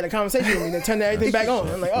and had a conversation with me, and then turned everything back on.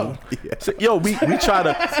 I'm like, oh, So, yo, we try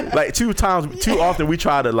to like too often we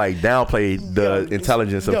try to like downplay the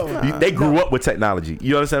intelligence of they grew up with technology.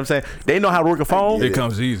 You understand what I'm saying? They know how to work a phone. It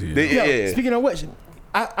comes easy. yo, speaking of which,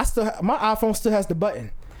 I still my iPhone still has the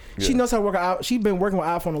button. She knows how to work out. She's been working with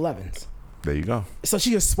iPhone 11s, There you go. so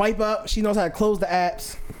she just swipe up. She knows how to close the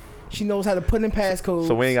apps. She knows how to put in passcodes.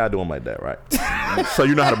 So we ain't gotta do them like that, right? So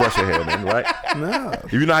you know how to brush your hair, then, right? No.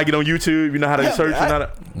 You know how to get on YouTube. You know how to search. You know how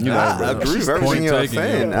to. You know how to I brush. agree with everything Point y'all taken,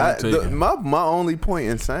 saying. yeah, point taken. My only point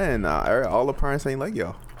in saying all the parents ain't like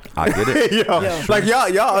y'all. I get it. Like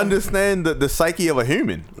y'all understand the psyche of a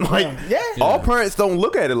human. Like all parents don't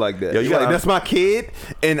look at it like that. Yo, you gotta- like, that's my kid,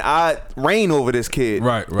 and I reign over this kid.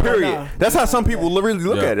 Right. Period. Nah. That's how some people really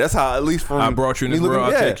look Yeah. at it. That's how, at least from I brought you in me this world,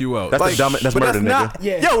 looking- I'll yeah. take you out. That's Like, the dumbest. That's but murder, not, nigga.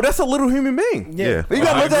 Yeah. Yo, that's a little human being. Yeah. You gotta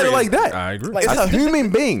I look at it agree. like that. I agree. Like, It's a human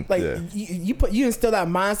being. Like Yeah. you instill that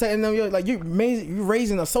mindset in them. You're like you're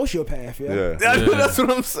raising a sociopath. Yeah. That's what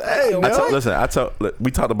I'm saying. I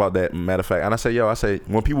We talked about that, matter of fact, and I say,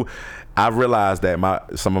 when people, I realized that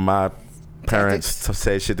some of my parents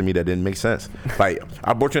said shit to me that didn't make sense. Like,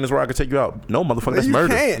 I brought you in this world, I could take you out. No, motherfucker, that's you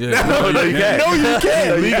murder. can't. Yeah. No, you can't. No, you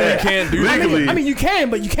can't. Legally, you can't do that. Legally. I mean, you can,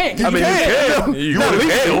 but you can't. I mean, you can. You Not would-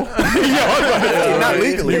 legal. Not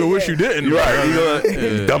legally. You wish you didn't. You're right.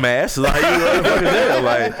 You dumbass. Like,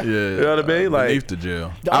 you know what I mean? Like, Beneath the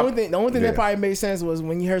jail. The only thing yeah. that probably made sense was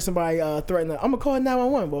when you heard somebody threaten, I'm gonna call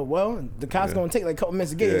 911. Well, the cops gonna take like a couple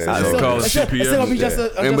minutes to get here. Yeah. So I call it's it still gonna be CPS. just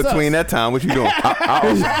In just between us. that time, what you doing?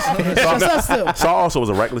 Just us still. so I also was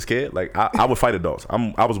a reckless kid. Like, I would fight adults.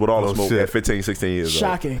 I was with all the smoke shit. at 15, 16 years old.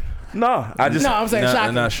 Shocking. No, I just No, I'm saying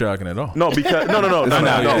shocking. Not shocking at all. no because no.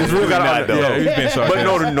 It's really You gotta not, though. Yeah, he's being sarcastic.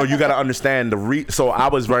 But no, you gotta understand so I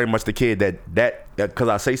was very much the kid that because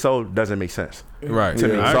I say so doesn't make sense Right. to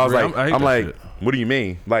me. I So I was agree. like, I hate I'm that like, shit. what do you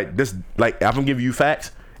mean? Like this, like if I'm giving you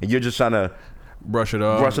facts and you're just trying to brush it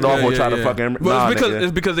off, or try to fucking. Well, Nah, it's because nigga.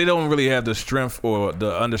 it's because they don't really have the strength or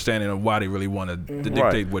the understanding of why they really want to dictate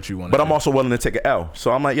Right. what you want. But I'm also willing to take an L. So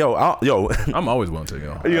I'm like, yo, I'm always willing to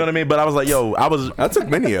go. you know what I mean? But I was like, yo, I took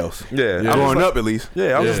many L's. Yeah, I was Growing like- up, at least.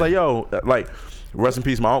 Yeah, I was just Yeah. like, yo, like, rest in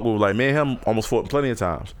peace, my uncle. Like, me and him almost fought plenty of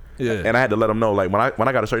times. Yeah. And I had to let him know, like, when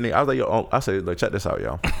I got a certain age, I was like, yo, I said, like, check this out,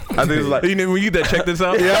 yo. I think it was like, You know, when you that check this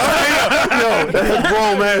out. Yo, that's a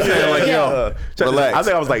grown man saying, like, yo, check this- relax. I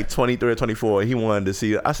think I was like 23 or 24. And he wanted to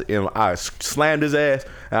see it. I said, and I slammed his ass,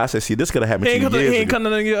 and I said, see, this could have happened He to ain't you come to, years he ain't ago.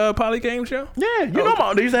 come to your poly game show. Yeah, you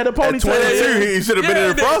know, they used to have the At ponytail. 22, he should have been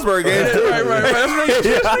in the Frostburg game, too. Right. That's what you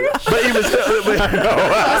just nigga. But he was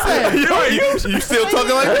still, You still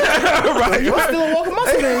talking like that? right. You still a walking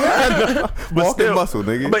muscle then, yeah? Walking muscle,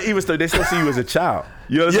 nigga. But even still, they still see you as a child.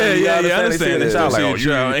 You understand? Yeah, You I understand. They see you as a child. Like, oh, You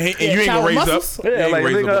child. And you ain't child gonna raise muscles. up. Yeah, You ain't like,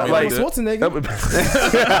 raise nigga, up like- Schwarzenegger.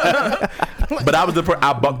 But I was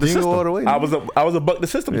I bucked the Jingle system. all the way, I was a buck the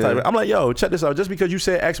system Yeah. type. I'm like, yo, check this out. Just because you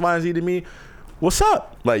said X, Y, and Z to me, what's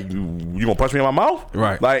up? Like, you gonna punch me in my mouth?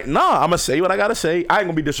 Right. Like, nah, I'm gonna say what I gotta say. I ain't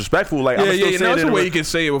gonna be disrespectful. Like, I'm Yeah, still yeah. say No, it it's in a a way way- you can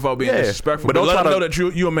say it without being Yeah. disrespectful. But But don't let try them to- know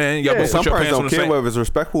that you a man. Y'all Yeah. both Some put your parents pants on don't the care same. whether it's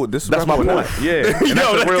respectful or That's disrespectful. my point. Yeah. And Yo,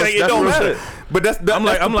 that's the real, it that's don't real matter. shit. But that's I'm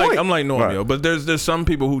like Norm, Right. yo. But there's some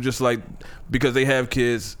people who just like because they have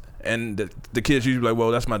kids and the kids usually like,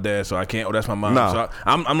 well, that's my dad, so I can't, or that's my mom. No. So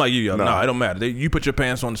I'm like you, yo. No. No, it don't matter. You put your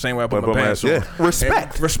pants on the same way I put my Put my pants pants- on. yeah.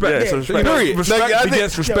 Respect. And respect. Yeah, so respect. Period. Respect Like, I think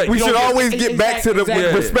begets respect. We You should don't get- always get back to the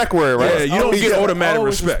Exactly. respect word, Yeah, right? you don't get Always automatic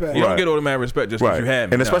respect. respect. You Right. don't get automatic respect just because Right. you have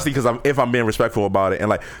me. And Nah. especially because if I'm being respectful about it, and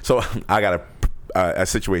like, so I got a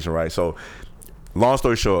situation, right? So, long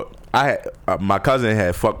story short, I had my cousin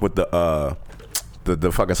had fucked with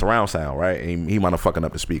the fucking surround sound, right? And he wound up fucking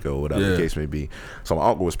up the speaker or whatever the Yeah. case may be. So my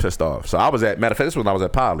uncle was pissed off. So I was at, matter of fact, this was when I was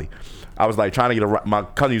at Poly. I was like trying to get my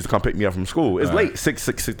cousin used to come pick me up from school. It's late,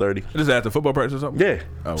 6:30. This is after football practice or something? Yeah.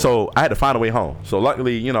 Oh, So I had to find a way home. So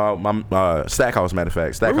luckily, you know, my Stackhouse, matter of fact,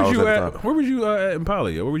 Where Stackhouse was you at the at? Where was you at in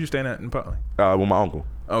Poly? Where were you staying at in Poly? time, with my uncle.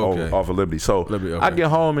 Oh, okay. Off of Liberty. So Liberty, okay. I get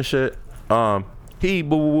home and shit. He boo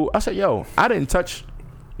boo boo. I said, yo, I didn't touch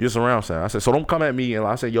your surround sound. I said, so don't come at me. And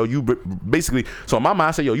I said, yo, you basically. So in my mind,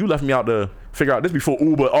 I said, yo, you left me out to figure out this before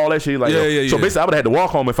Uber, all that shit. Like, Yeah, yo. yeah, So yeah. basically, I would have had to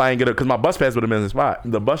walk home if I didn't get it because my bus pass would have been in the spot.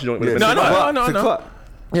 The bus joint would have been in the spot.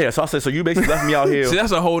 No. Yeah. So I said, so you basically left me out here. See,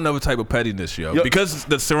 that's a whole nother type of pettiness, yo. Yo. Because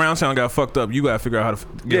the surround sound got fucked up, you gotta figure out how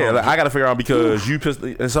to get Yeah, on like, it. I gotta figure out because you pissed.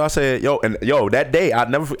 And so I said, yo, that day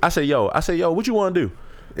I said, yo, what you want to do?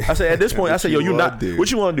 I said, at this point, I said, yo, What you you wanna not. do? What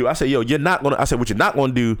you want to do? I said, yo, you're not gonna. I said, what you're not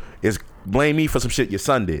gonna do is blame me for some shit your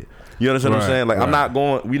son did. You understand what I'm Right, saying? Like, I'm right. not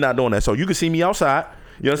going. We not doing that. So you can see me outside.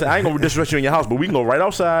 You know what I'm saying? I ain't gonna disrespect you in your house, but we can go right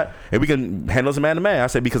outside and we can handle this man to man. I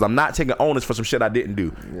said, because I'm not taking onus for some shit I didn't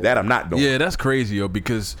do. That I'm not doing. Yeah, that's crazy, yo,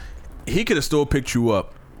 because he could have still picked you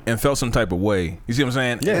up and felt some type of way. You see what I'm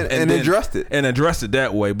saying? Yeah, and then- addressed it. And addressed it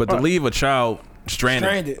that way. But to Right. leave a child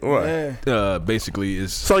stranded, Stranded. Yeah. basically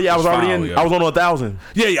is So yeah, I was is already foul, in. yo. I was on 1,000.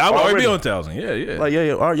 Yeah, I would already be already. on 1,000. Yeah. Like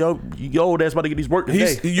yeah, all right, yo, your old ass about to get these work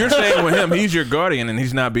today. You're saying with him, he's your guardian, and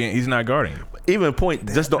he's not guarding you. even point.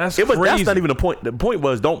 Just don't. That's That's crazy. not even the point. The point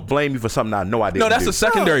was don't blame me for something I know I didn't. No, that's do. a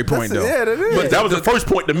secondary No, point that's- though. yeah, that is. But that was the first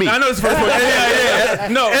point to me. I know it's the first point. Yeah.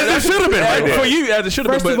 No, As it should have been right there. for you. As it should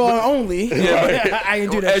have First been. of all, only. Yeah, I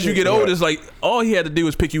didn't do that. as you shit. get older, it's like all he had to do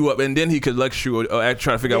was pick you up, and then he could lecture you or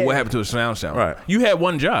try to figure out what Yeah. happened to his sound. Right. You had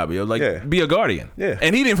one job, yo, like Yeah. be a guardian. Yeah.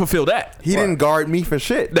 And he didn't fulfill that. He didn't guard me for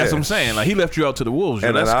shit. That's what I'm saying. Like he left you out to the wolves. Yo.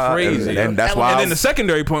 And That's then I- crazy. and- yo. and that's why And I then the was-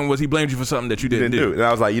 secondary point was he blamed you for something that you didn't do. And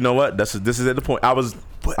I was like, you know what? This is at the point.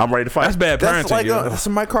 I'm ready to fight. That's bad parenting. That's like yo. that's a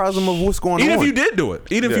microcosm of what's going Even on. if you did do it.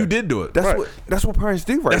 Even if Yeah. you did do it. That's Right. that's what parents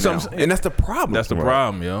do right That's what now, I'm saying. and that's the problem. That's the Right.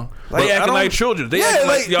 problem, yo. Like, They I acting don't- like children. They yeah, acting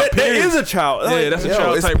like like y'all that parents. is a child. Yeah, Like, that's a yo,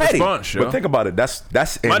 child it's type petty. response, yo. But think about it. That's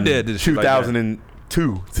in My dad did shit like that.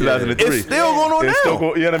 2002, 2003. It's still going on It's now.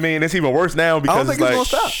 still you know what I mean? It's even worse now I because don't think it's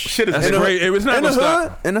it's like gonna stop. shit is That's in the- great. It's not in the gonna hood,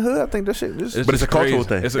 stop. in the hood, I think that shit. Just, But it's a just cultural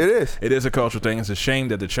crazy. thing. It is. It is a cultural thing. It's a shame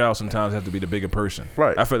that the child sometimes has to be the bigger person.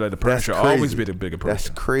 Right. I feel like the parent That's should crazy. always be the bigger person. That's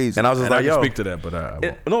crazy. And I was just And I like, can yo, speak to that, but I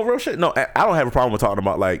won't. no real shit. No, I don't have a problem with talking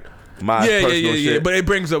about like my yeah, personal shit. But it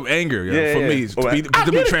brings up anger, yo, Yeah, for yeah. me Oh, to I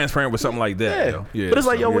be get it. transparent with something like that. Yeah. Yo. Yeah, But it's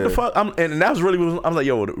like, so- yo, what the yeah. fuck? And that was really, I was like,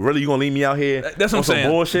 yo, really, you gonna leave me out here? That's what on I'm some saying.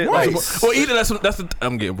 bullshit. Right. Like, Well, either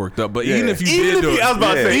I'm getting worked up, but Yeah. even if you Even did if do you- it, I was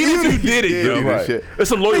about to say, even if you even did it, if yo, you did right. shit. It's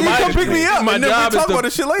some loyalty. You come pick me up, My and then job we is talk about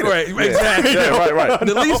this shit later. Right, exactly. Yeah, right. At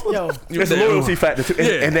least Yo, It's a loyalty factor too.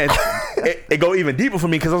 Yeah. And then it go even deeper for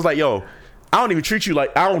me because I was like, yo, I don't even treat you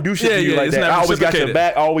like I don't do shit Yeah, to you yeah, like it's that. not I always got your reciprocated.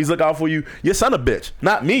 back. I always look out for you. Your son a bitch,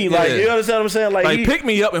 not me. Like Yeah. you understand what I'm saying? Like, he, pick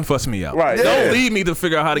me up and fuss me out. Right. Don't Yeah. leave me to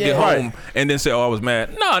figure out how to get Yeah. home and then say, "Oh, I was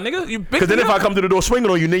mad." Nah, nigga, you pick because then me if up. I come through the door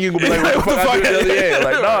swinging on you, then you gonna be like, what the fuck? I do? Yeah,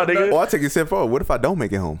 like nah, nigga. Or I take it a step forward. What if I don't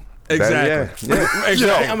make it home? Exactly. Yeah.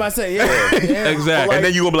 Exactly. I'm about to say, yeah. Exactly. And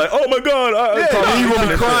then you gonna be like, oh my god. You gonna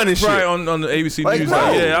be crying and shit. Right on the ABC Like, News. bro.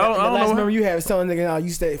 Like, yeah, I The don't last know. memory you have is telling nigga, "Oh, you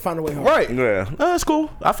stay, find a way home." Right. Yeah, that's cool.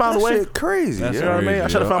 I found That a way. shit crazy. That's You know what I mean? I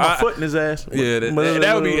crazy, should have yo. found my I- foot in his ass. Yeah,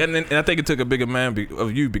 that would be, and I think it took a bigger man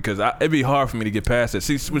of you because it'd be hard for me to get past that.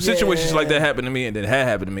 See, when situations like that happen to me and then had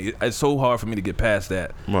happened to me, it's so hard for me to get past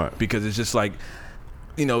that. Right. Because it's just like,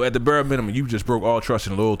 you know, at the bare minimum, you just broke all trust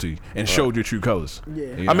and loyalty and showed your true colors. Yeah.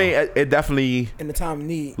 You I know? mean, it definitely In the time of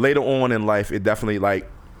need. later on in life, it definitely like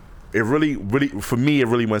it really for me, it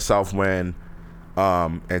really went south when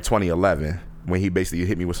in 2011 when he basically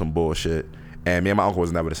hit me with some bullshit. And me and my uncle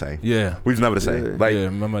was never the same. yeah. We was never the same. Like yeah,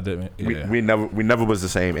 remember that? Yeah. we never was the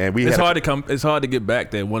same. And we It's had hard to come. It's hard to get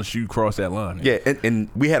back there once you cross that line. yeah, and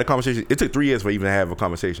we had a conversation. It took 3 years for even to have a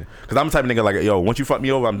conversation. Because I'm the type of nigga like, yo, once you fuck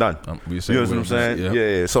me over, I'm done. We You say know what I'm saying? yeah.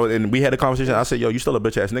 Yeah. So and we had a conversation. I said, yo, you still a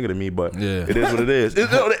bitch ass nigga to me, but Yeah. it is what it is.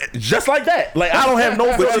 Just like that. Like I don't have no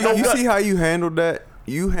But feeling, no you gut. see how you handled that?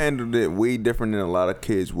 You handled it way different than a lot of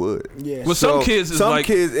kids would. Yeah. Well, some kids is some like-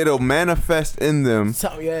 kids it'll manifest in them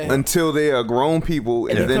Yeah. until they are grown people,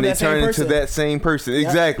 and they then become they that same turn into person. that same person.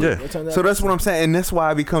 Exactly. Yeah. They turn that So that's what I'm saying, and that's why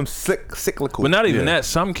I become cyclical. But not even Yeah. that.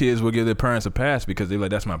 Some kids will give their parents a pass because they're like,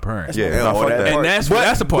 "That's my parents." Yeah, Yeah, nah, all fuck that that. And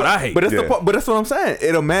that's the part I hate. But that's Yeah. the part. But that's what I'm saying.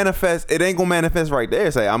 It'll manifest. It ain't gonna manifest right there.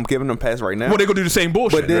 Say I'm giving them pass right now. Well, they gonna do the same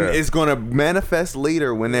bullshit. But then Yeah. it's gonna manifest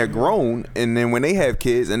later when they're grown, and then when they have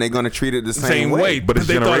kids, and they're gonna treat it the same way. but it's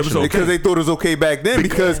they thought it was generational. okay. Because they thought it was okay back then.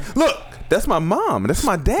 Because look, that's my mom. That's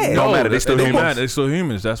my dad. No matter, they still don't humans. matter. They're still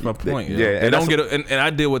humans. That's my point. Yeah, They and don't that's get. And I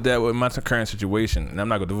deal with that with my current situation, and I'm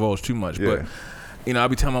not gonna divulge too much. Yeah. But you know, I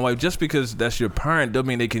be telling my wife, just because that's your parent, don't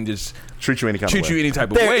mean they can just treat you any kind treat of you way. any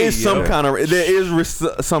type of There way. is some kind of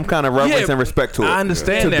some kind of reverence and respect to it. I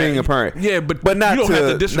understand to that. being a parent. Yeah, but not you don't have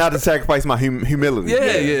to to disrespect. not to sacrifice my humility.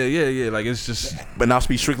 Yeah. Like it's just But now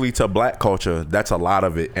speak strictly to black culture. That's a lot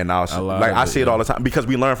of it, and A lot like of I it, see it yeah. all the time because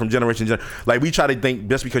we learn from generation to generation. Like we try to think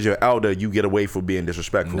just because you're elder, you get away for being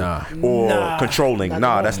disrespectful Nah. or Nah. controlling. Not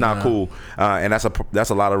Nah, at that's all. not cool, and that's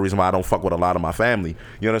a lot of the reason why I don't fuck with a lot of my family.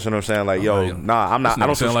 You understand what I'm saying? Like, yo, nah, I'm not. This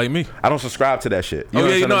nigga sound like me. I don't subscribe to that shit. You oh yeah,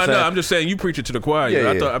 understand no, what I I'm know. saying? I'm just saying you preach it to the choir. Yeah,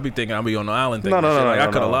 I yeah. thought I'd be thinking I'll be on the island. No, Like, I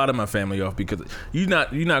cut no. a lot of my family off because you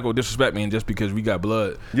not gonna disrespect me, and just because we got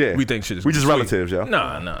blood, Yeah. we think shit is We just sweet. relatives, yo.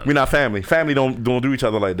 Nah. We're not family. Family don't do each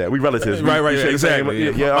other like that. We relatives. Right, We share the same- exactly.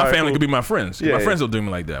 Yeah, Yeah, my all right, family cool. could be my friends. Yeah, My yeah. friends don't do me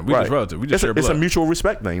like that. We just relative. We just it's share it's blood. a mutual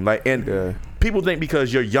respect thing. Like, and people think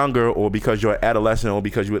because you're younger or because you're adolescent or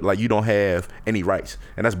because you don't have any rights,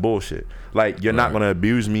 and that's bullshit. Like, you're not Right. gonna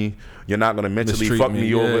abuse me. You're not gonna mentally Mistreat fuck me. me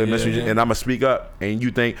Yeah, over, yeah, yeah. and I'm gonna speak up. And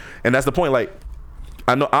you think, and that's the point. Like,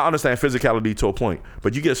 I understand physicality to a point,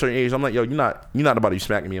 but you get a certain age, I'm like, yo, you're not about to be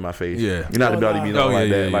smacking me in my face. Yeah. You're not about to be like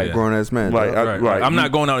that. Like Grown ass man. Right, right. I'm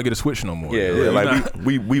not going out to get a Switch no more. Yeah, like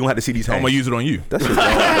we gonna have to see these hands. I'm gonna use it on you. That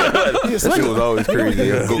shit was always crazy.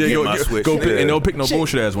 Go get my Switch. Go pick, and don't pick no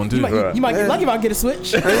bullshit ass one too. You might get lucky if I get a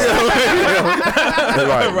Switch. Right.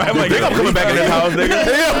 Right. Big I'm coming back in this house, nigga.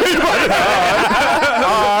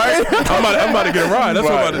 I'm about to get a ride. That's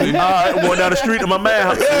what I'm about to do. All right, I'm going down the street to my man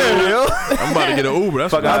house. I'm about to get an Uber.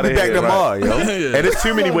 That's what I'll be back tomorrow, yo. And there's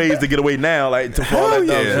too many ways to get away now, like to fall that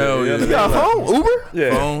dumb shit. Hell yeah. You got a phone? Uber?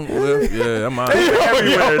 Yeah. Phone, Lyft, yeah, I'm out.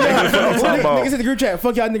 Everywhere, nigga. That's what I'm talking about. Niggas in the group chat.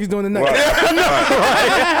 Fuck y'all niggas doing tonight.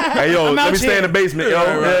 Hey, yo, let me stay in the basement, yo.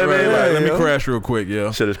 Right. Let me crash real quick,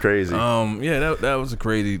 yo. Shit is crazy. Yeah, that was a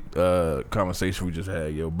crazy conversation we just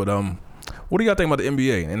had, yo. But what do y'all think about the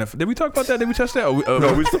NBA? And did we talk about that? Did we touch that? Or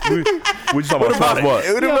No, we just talking about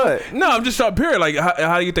what? No, I'm just talking period. Like,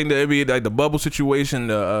 how do you think the NBA, like the bubble situation,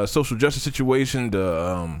 the social justice situation,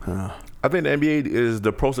 I think the NBA is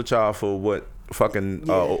the poster child for what fucking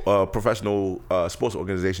professional sports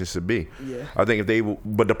organizations should be. Yeah. I think if they,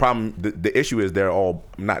 but the problem, the issue is they're all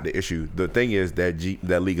not the issue. The thing is that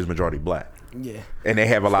that league is majority black. Yeah. And they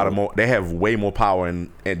have they have way more power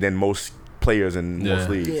than most players in most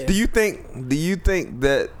leagues. Yeah. Do you think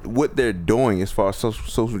that what they're doing as far as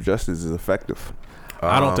social justice is effective?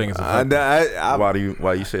 I don't think it's effective.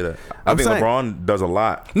 Why do you say that? I think LeBron does a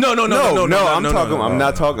lot. No. I'm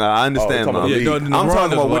not talking. I understand. I'm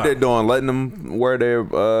talking about what they're doing, letting them wear their.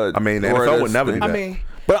 I mean, the NFL would never do that. I mean.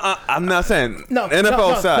 But I'm not saying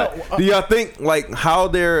NFL side. Do y'all think like how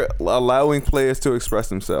they're allowing players to express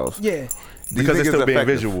themselves? Yeah. Because it's still being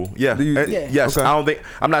visual. Yeah. Yes. Okay.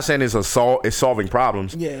 I'm not saying it's solving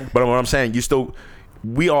problems. Yeah. But what I'm saying,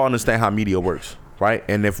 we all understand how media works, right?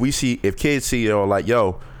 And if kids see, like,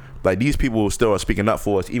 yo, like these people still are speaking up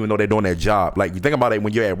for us, even though they're doing their job. Like, you think about it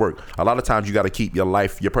when you're at work. A lot of times you got to keep your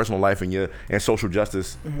life, your personal life, and social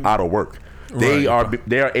justice out of work. They are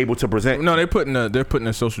able to present. No, they're putting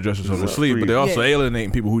their social justice on the sleeve, but they're also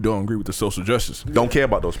alienating people who don't agree with the social justice. Don't care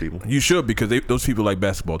about those people. You should, because those people like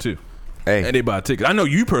basketball too. Hey. And they buy tickets. I know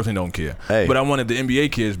you personally don't care, but I wanted the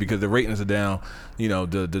NBA kids because the ratings are down. You know,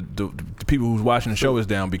 the people who's watching the show is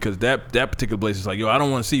down because that particular place is like, yo, I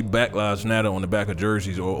don't want to see Black Lives Matter on the back of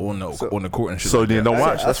jerseys or on the court and shit. So then don't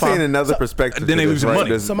watch. I've seen another perspective. Then they lose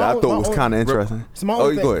money. I thought was kind of interesting. So my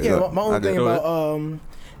own thing about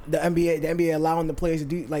the NBA allowing the players to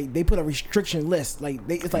do, like, they put a restriction list, like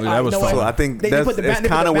it's like, that was fun. I think that's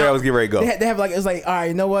kind of where I was getting ready to go. They have like, it's like, all right,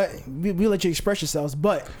 you know what, we let you express yourselves,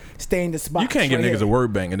 but stay in the spot. You can't give niggas a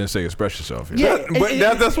word bank and then say express yourself. Yeah, but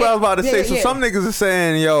that's what I was about to say. So some niggas are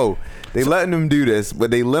saying, yo, they letting them do this,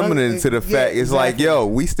 but they limited it to the fact it's like, yo,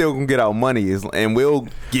 we still gonna get our money, and we'll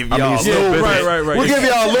give y'all a little bit. Right. We'll give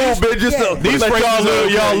y'all a little bit, just to these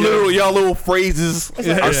y'all little phrases are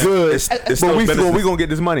good. But we gonna get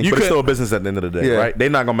this money. But it's still a business at the end of the day, right? They're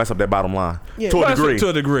not gonna mess up their bottom line to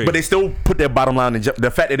a degree. But they still put their bottom line in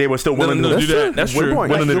the fact that they were still willing to do that. That's true.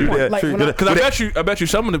 Willing to do that. Because I bet you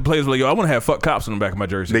some of the players were like, yo, I want to have fuck cops on the back of my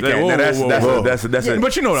jersey. They can't. That's it.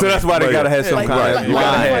 But you know what I mean. So that's why they gotta have some kind of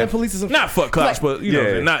line. Not fuck cops, but you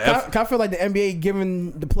know, not. I feel like the NBA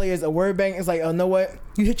giving the players a word bank. It's like, oh, know what?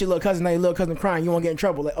 You hit your little cousin, now your little cousin crying. You won't get in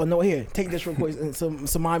trouble. Like, oh no, here, take this real quick. And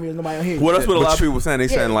some mommy or nobody on here. Well, that's what a lot of people saying. They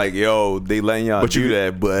saying like, yo, they letting y'all do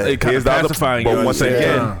that, but they kind of pacifying. But once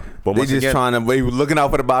again, they just trying to be looking out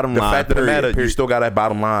for the bottom line. The fact of the matter, you still got that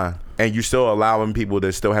bottom line, and you still allowing people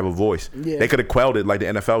to still have a voice. Yeah. They could have quelled it like the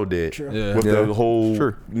NFL did with the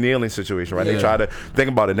whole kneeling situation, right? They try to think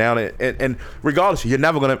about it now, and regardless, you're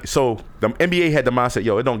never gonna. So the NBA had the mindset,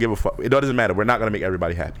 yo, it don't give a fuck. It doesn't matter. We're not gonna make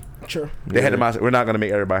everybody happy. Sure. They had the mindset, we're not gonna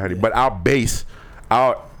make everybody happy, but our base,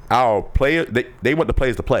 our players, they want the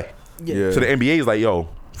players to play. Yeah. So the NBA is like, yo,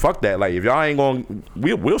 fuck that. Like, if y'all ain't going,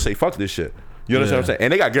 we'll say fuck this shit. You understand what I'm saying?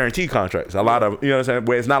 And they got guaranteed contracts. A lot of, you know what I'm saying?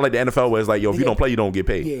 Where it's not like the NFL where it's like, yo, if you don't play, you don't get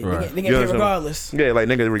paid. Yeah, they get paid regardless. Yeah, like,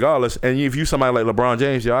 nigga, regardless. And if you somebody like LeBron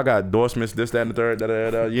James, yo, I got endorsements, this, that, and the third,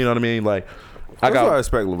 you know what I mean? Like, I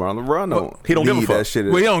respect LeBron. LeBron he don't give a fuck. That shit.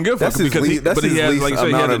 Well, he don't give a fuck because he has, like you said,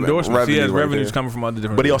 he has endorsements. He has revenues right coming from other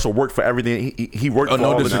different. But he also worked for everything. He worked for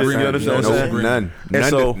all of this. None.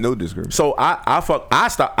 No disagreement. So I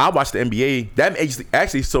watched the NBA. That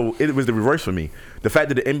actually, so it was the reverse for me. The fact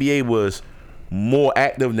that the NBA was more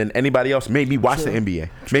active than anybody else made me watch the NBA.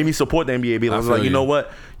 Made me support the NBA. I was like, you know what,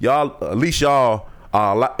 y'all, at least y'all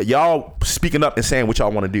speaking up and saying what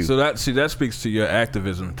y'all want to do. So that speaks to your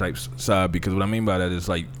activism type side, because what I mean by that is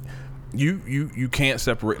like you can't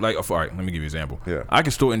separate. Like, all right, let me give you an example. Yeah. I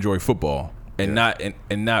can still enjoy football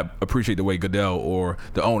and not appreciate the way Goodell or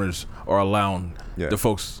the owners are allowing the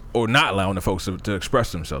folks or not allowing the folks to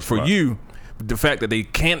express themselves. For you, the fact that they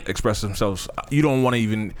can't express themselves, you don't want to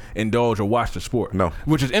even indulge or watch the sport. No.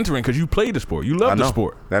 Which is interesting because you played the sport. You love the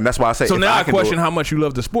sport. And that's why I say. So now I question how much you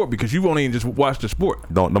love the sport because you won't even just watch the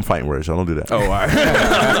sport. Don't fighting words. So don't do that. Oh, all right.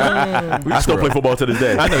 I still play football to this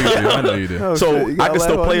day. I know you do. Oh, So shit, I can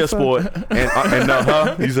still play a sport.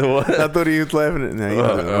 You said what? I thought he was laughing at me.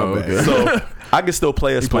 Okay. So I can still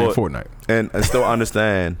play a He's sport playing Fortnite. and still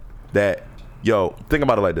understand that, yo, think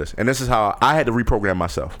about it like this. And this is how I had to reprogram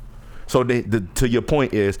myself. So to your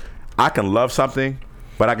point is, I can love something,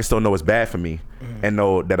 but I can still know it's bad for me and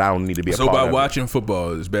know that I don't need to be a So part by of it. watching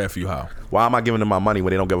football, it's bad for you how? Why am I giving them my money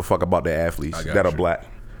when they don't give a fuck about their athletes that are black?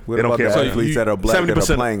 What They don't about care. the So athletes that are black that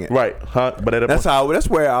are playing it? Right, huh? But That's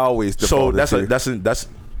where I always so defaulted that's to. that's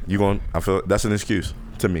you going. I feel that's an excuse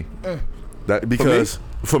to me. That because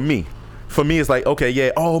for me, it's like, okay,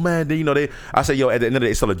 yeah. Oh man, I say, yo, at the end of the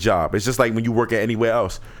day, it's still a job. It's just like when you work at anywhere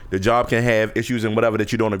else. The job can have issues and whatever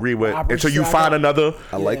that you don't agree with until you find another.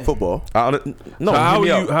 I like football. No, So how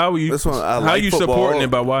are you This one, I how like you football. supporting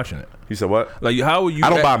it by watching it? You said what? Like how are you? I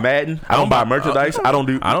don't buy Madden. I don't buy merchandise. I don't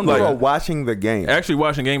do. I don't You know. are watching the game. Actually,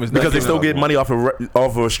 watching game is because they not still giving get money off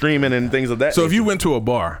of streaming and things of that. So if nature. you went to a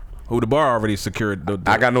bar, the bar already secured.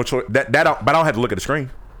 I got no choice. But I don't have to look at the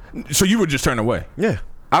screen. So you would just turn away. Yeah,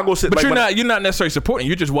 I'll go sit. But like, you're not necessarily supporting.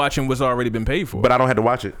 You're just watching what's already been paid for. But I don't have to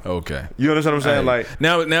watch it. Okay. You understand what I'm saying? Like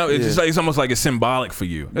now it's just like it's almost like it's symbolic for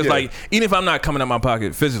you. It's like even if I'm not coming out my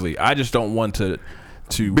pocket physically, I just don't want to.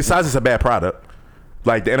 Besides, it's a bad product.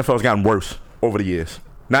 Like the NFL's gotten worse over the years.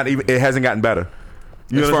 Not even it hasn't gotten better.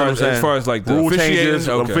 You know what I'm saying? As far as like the rule changes,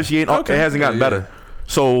 officiating, it hasn't gotten better.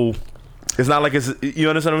 So it's not like it's. You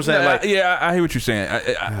understand what I'm saying? Like I hear what you're saying.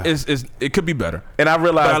 It could be better. And I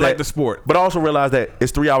realized but I that, like the sport. But I also realized that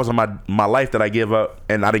it's 3 hours of my life that I give up,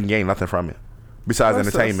 and I didn't gain nothing from it besides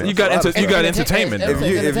entertainment. You got entertainment. Though.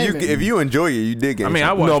 If you enjoy it, you did get. I mean,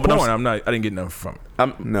 I watched but porn. I didn't get nothing from it.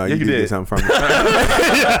 No, yeah, you did get something from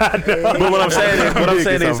it. But what I'm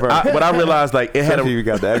saying is, what I realized, like it had a. You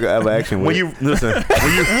got the ever action. When you listen,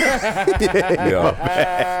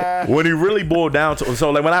 when you really boil down to,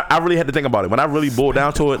 so like when I really had to think about it. When I really boiled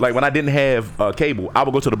down to it, like when I didn't have cable, I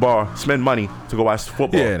would go to the bar, spend money to go watch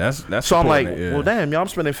football. Yeah, that's. So I'm like, it, well, damn, y'all, I'm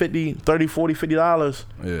spending $50, $30, $40, $50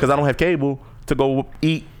 because I don't have cable to go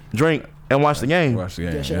eat, drink, and watch the game. Watch the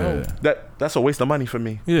game. Yeah. That's a waste of money for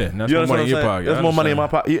me. Yeah, that's more money in your pocket. That's more money in my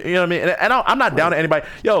pocket. You know what I mean? And I'm not down to anybody.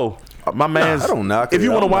 Yo, my man's. I don't knock if it.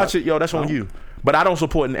 you want to I'm watch not- it, yo, that's on you. But I don't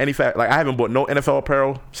support in any fact. Like I haven't bought no NFL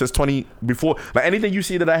apparel since before. Like anything you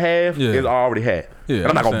see that I have is I already had. Yeah, and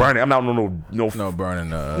I'm not gonna burn it. I'm not no burning.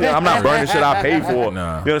 Yeah, I'm not burning shit I paid for.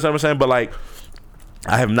 Nah. You understand what I'm saying? But like,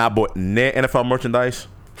 I have not bought net NFL merchandise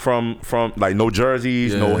from like no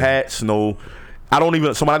jerseys, no hats, no. I don't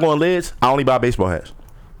even. So when I go on lids, I only buy baseball hats.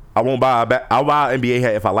 I won't buy I'll buy an NBA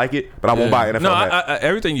hat if I like it, but I won't buy an NFL hat. No,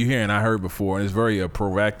 everything you hear and I heard before, and it's very a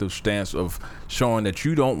proactive stance of showing that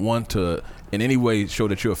you don't want to in any way show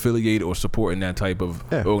that you're affiliated or supporting that type of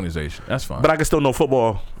organization. That's fine. But I can still know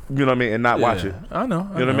football, you know what I mean, and not watch it. I know.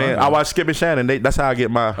 You know what I mean? I watch Skip and Shannon. That's how I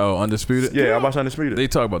get my. Oh, Undisputed? Yeah, I watch Undisputed. They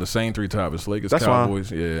talk about the same three topics: Lakers, That's Cowboys.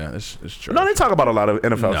 fine. Yeah, it's true. No, they talk about a lot of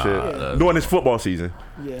NFL shit during this football season.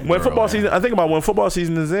 Yeah. When football season, I think about when football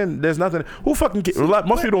season is in. There's nothing. Who fucking most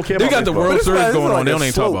people don't care They about. got the baseball. World Series It's going like on. They a don't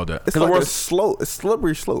even talk slope. about that. It's like a slope. It's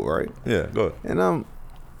slippery slope, right? Yeah, go ahead. And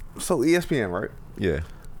so ESPN, right? Yeah,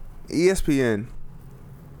 ESPN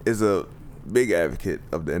is a big advocate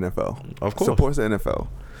of the NFL. Of course. Supports the NFL.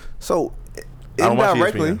 So I don't watch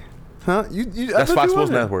indirectly, ESPN. huh? That's Fox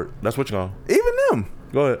Sports Network. That's what you're on. Even them.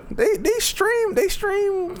 Go ahead. They stream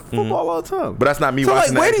football all the time. But that's not me So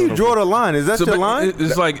watching. like, where do you the draw the line? Is that your but line?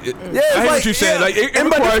 It's like I hear like- what you're saying. yeah. Like it And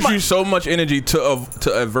but requires this you so much energy to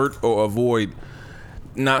avert or avoid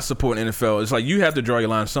not supporting NFL. It's like you have to draw your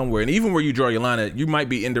line somewhere, and even where you draw your line at, you might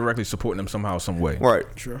be indirectly supporting them somehow, some way. Right.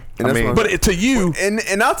 Sure. And that's mean- what I'm But to you,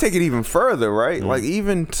 and I'll take it even further, right? Like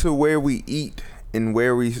even to where we eat and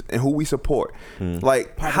who we support.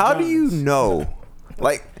 Like how do you know?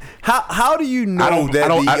 Like how do you know that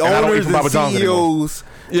the owners and CEOs?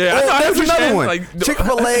 Yeah, Oh, I that's understand. another one. Like,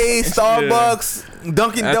 Chick-fil-A, Starbucks,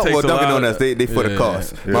 Dunkin' That Donuts. takes Well, a Dunkin' lot. Donuts, they for the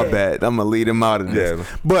cost. My bad. I'm gonna lead them out of this. Yeah.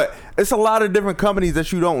 But it's a lot of different companies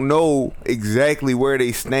that you don't know exactly where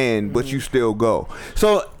they stand, but you still go.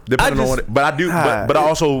 So Depending on what, but I do. But I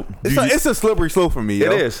also. It's a slippery slope for me.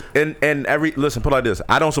 Yo. It is, and listen. Put it like this: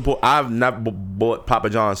 I don't support. I've not bought Papa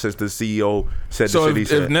John's since the CEO said so the shit he if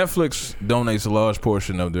said. Netflix donates a large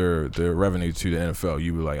portion of their revenue to the NFL,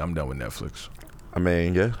 you be like, I'm done with Netflix. I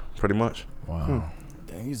mean, yeah, pretty much. Wow.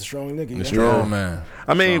 Dang, he's a strong nigga. The Yeah. strong man.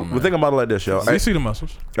 I mean, Strong we're man. thinking about it like this, yo. You see the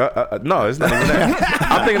muscles. No, it's not even that.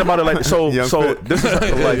 I'm thinking about it like so. Young So fit. this is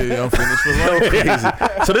like I'm finished for life.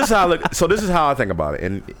 crazy. So this is how I look. So this is how I think about it,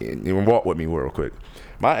 and walk with me real quick.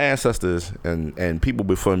 My ancestors and people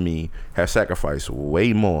before me have sacrificed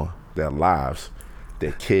way more their lives,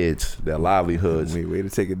 their kids, their livelihoods. Way to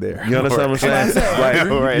take it there. You understand what I'm saying? Like,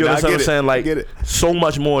 Right. you I understand get what I'm it. saying? Like, Get it. so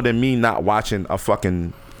much more than me not watching a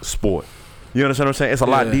fucking sport. You understand what I'm saying? It's a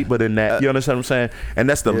lot Yeah. deeper than that. You understand what I'm saying? And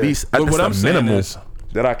that's the least. But That's what the I'm saying minimal is-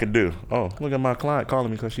 that I could do. Oh, look at my client calling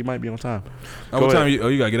me because she might be on time. Oh, Go what time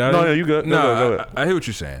ahead. you gotta get out No, of here? no, you good. No, Go ahead. I hear what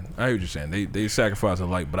you're saying. They sacrifice a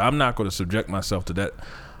life, but I'm not going to subject myself to that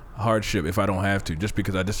hardship if I don't have to, just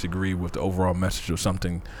because I disagree with the overall message of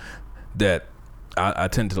something that I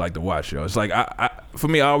tend to like to watch. Yo, it's like for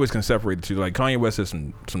me, I always can separate the two. Like Kanye West has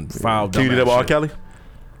some foul. Can you do that with R. shit. Kelly?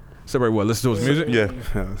 Separate what? Listen to his music.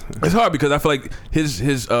 Yeah. It's hard because I feel like his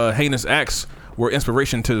heinous acts were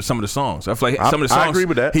inspiration to some of the songs. I feel like some of the songs I agree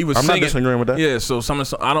with that. he was I'm not singing. disagreeing with that. Yeah, so some of the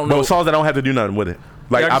songs, I don't know. But songs that don't have to do nothing with it.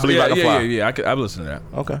 Like, I believe like a fly. Yeah. I've listened to that.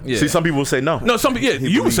 Okay. Yeah. See, some people will say no. No, some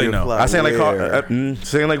you would say no. I saying like Where?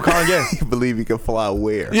 saying like Kanye. You believe he can fly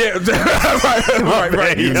where? Yeah,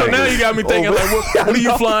 right. You So niggas. now you got me thinking, like, what are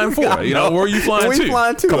you flying for? You know, where are you flying Where to? you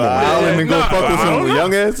flying to? Come on, man. Island and go Nah, fuck with I don't some know.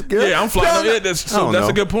 young ass girl? Yeah, I'm flying. Yeah, that's I don't a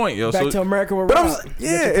know. good point, yo. Back So to America with But Rob. I'm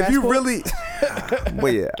yeah, if you really,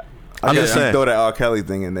 but yeah, I'm just you saying. throw that R. Kelly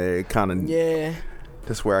thing in there. It kind of Yeah.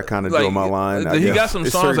 that's where I kind of draw my line. I he guess. got some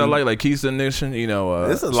It's songs I certain- like Keys to the Nation. You know,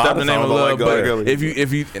 There's a lot Step of the Name of songs I Love. like But Kelly.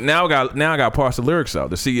 if you now I got parts of the lyrics out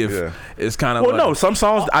to see if Yeah. it's kind of Well, like, no, some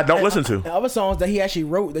songs I don't listen to. The other songs that he actually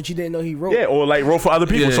wrote that you didn't know he wrote. Yeah, or like wrote for other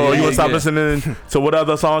people. Yeah, so yeah, you would stop yeah. listening to what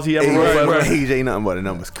other songs he ever Age, wrote. Right. Age ain't nothing but a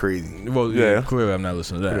number's crazy. Well, Yeah. yeah, clearly I'm not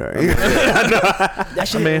listening to that. Right. That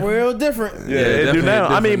shit mean- real different. Yeah, Yeah, it do definitely now.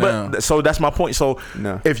 I mean, different but so that's my point. So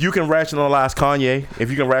No. if you can rationalize Kanye, if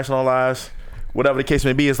you can rationalize whatever the case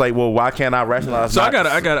may be, it's like, well, why can't I rationalize? So not-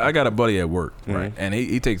 I got a buddy at work, right? And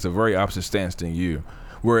he takes a very opposite stance than you.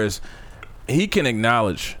 Whereas he can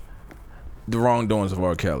acknowledge the wrongdoings of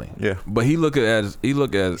R. Kelly. Yeah. But he has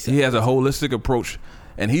a holistic approach,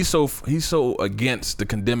 and he's so against the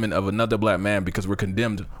condemning of another black man because we're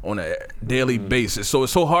condemned on a daily basis. So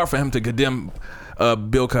it's so hard for him to condemn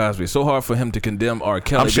Bill Cosby. It's so hard for him to condemn R.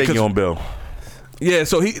 Kelly. I'm shaking because- on Bill. Yeah,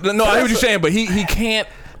 so I hear what you're saying, but he can't.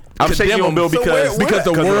 I'm condemn shaking on him Bill because because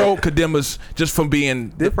the 'cause of world condemns us just from being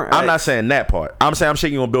Different. I'm not saying that part. I'm saying I'm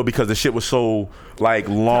shaking on Bill because the shit was so like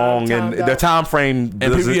long Time and the time frame.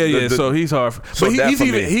 And people, so he's hard. So But that he's for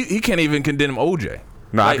even me. he can't even condemn OJ.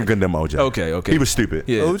 No, I Like- can condemn OJ. Okay. He was stupid.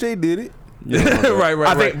 Yeah. OJ did it. right.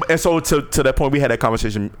 I think, and so to that point, we had that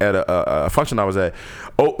conversation at a function I was at.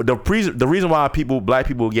 Oh, the reason why black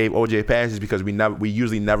people gave OJ pass is because we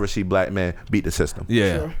usually never see black men beat the system.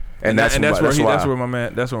 Yeah. Sure. And that's why. That's where my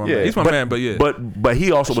man. That's where my Yeah, man. He's my man, but yeah. but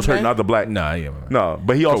he also was hurting man? other black. nah, yeah. Man. No,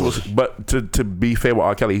 but he also was. But to be fair with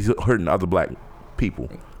R. Kelly, he's hurting other black people.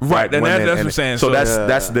 Right, Like and women that's what I'm saying. So So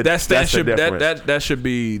that's the that stance should difference. that should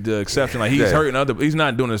be the exception. Like he's Yeah. hurting other. He's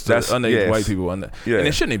not doing this to That's- underage yes. white people. And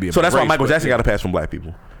it shouldn't be. So that's why race, Michael but Jackson yeah. got a pass from black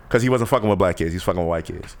people. Because he wasn't fucking with black kids. He's fucking with white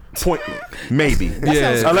kids. Point. Maybe.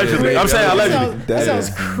 Yeah, Allegedly. yeah, I'm saying yeah. allegedly. That sounds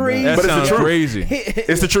crazy. That But it's the sounds truth. crazy.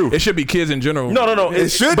 It's the truth. It should be kids in general. No. It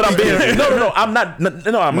should But I'm be. being no. I'm not.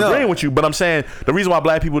 No, I'm agreeing with you. But I'm saying the reason why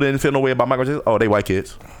black people didn't feel no way about Michael Jackson. Oh, they white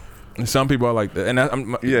kids. And some people are like that. And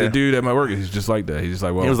Yeah. the dude at my work is just like that. He's just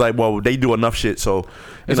like, well, He was like, well, they do enough shit, so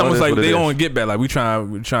it's almost like they don't get back. Like we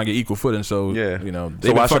trying to get equal footing. So Yeah. you know, So they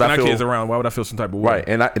why been should fucking I our feel- kids around. Why would I feel some type of way? Right,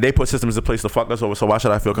 and they put systems in place to fuck us over. So why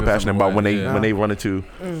should I feel compassionate about when they Yeah. when they run into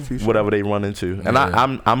whatever they run into? And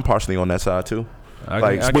Yeah. I'm partially on that side too. I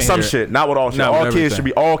Like can with some hear it. shit, not with all shit. Not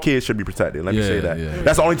with All kids should be protected. Let me Yeah, say that. yeah.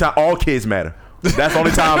 That's the only time all kids matter. That's the only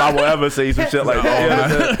time I will ever say some shit like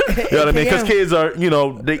that. You know what I mean? Because kids are, they, Yeah, you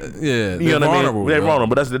know they're what I mean? vulnerable, They're yo. vulnerable,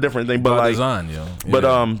 but that's the different thing. But By like, design, yo. but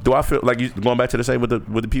Yeah. do I feel like going back to the same with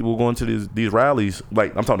the people going to these rallies?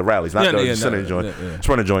 Like I'm talking the rallies, not the Senate joint,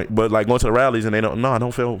 Sprinter joint, but like going to the rallies and they don't. No, I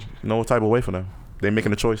don't feel no type of way for them. They're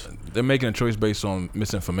making a choice. They're making a choice based on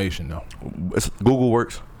misinformation, though. Google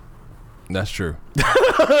works. That's true.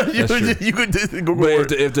 you true. could just Google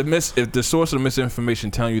But works. if the source of the misinformation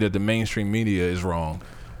telling you that the mainstream media is wrong,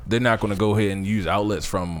 they're not going to go ahead and use outlets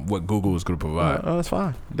from what Google is going to provide. Oh, that's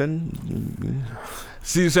fine. Then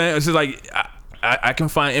See what I'm saying? It's just like I can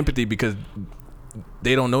find empathy because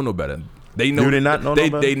they don't know no better. They know. You did not know no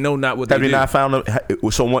better? They know not what Have they you did. not found?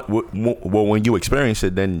 So well, when you experience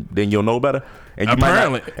it, then you'll know better. And you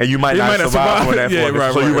Apparently. might not survive on that. Yeah,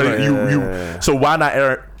 right, so right. So why not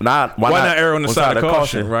err? Why not err on the side of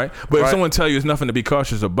caution, right? But if Right. someone tell you it's nothing to be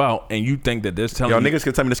cautious about, and you think that they're telling Yo, you, niggas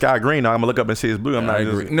can tell me the sky green. Now I'm gonna look up and see it's blue. I'm not. I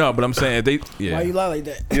agree. No, but I'm saying if they. Yeah. Why you lie like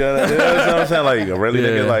that? Yeah, that's what I'm saying. Like, really, Yeah.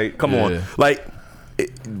 nigga, like, come Yeah. on. Like,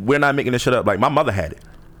 we're not making this shit up. Like, my mother had it.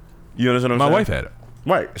 You understand what I'm My saying? wife had it.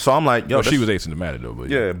 Right. So I'm like, yo, Well, she this- was asymptomatic though, but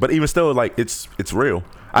Yeah, but even still, like, it's real.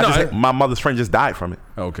 My mother's friend just died from it.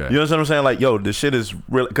 Okay. You know what I'm saying? Like, yo, this shit is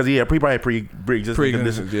real. Because he probably had pre-existing Pre-existing,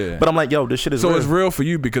 conditions. yeah. But I'm like, yo, this shit is So real. it's real for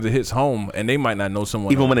you because it hits home, and they might not know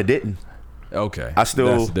someone. Even else. when it didn't. Okay. I still.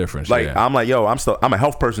 That's the difference. Like, yeah. I'm like, yo, I'm a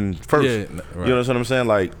health person first. Yeah, right. You know what I'm saying?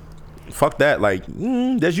 Like, fuck that. Like,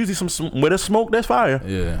 there's usually where there's smoke, there's fire.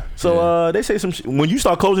 Yeah. So they say some when you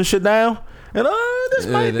start closing shit down, and this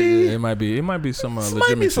might be. It might be some. There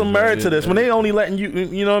might be some merit to this when they only letting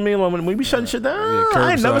you know what I mean? When we be shutting shit down,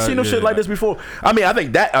 I ain't never curbside, seen no shit yeah. like this before. I mean, I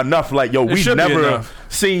think that enough. Like, yo, we've should be never enough.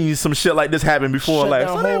 seen some shit like this happen before. Shut Like,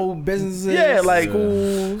 down so that- whole businesses. yeah, like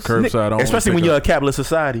schools. Curbside only especially when pickup. you're a capitalist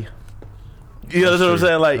society. You know what I'm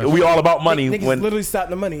saying? Like, we all about money. Niggas When literally stop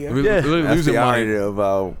the money. Yeah. Yeah. That's Losing the money. irony of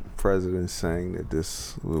our president saying that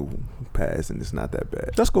this will pass and it's not that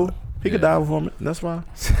bad. that's cool. He could die from it. That's fine.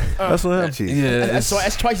 That's what him. Jesus. Yeah.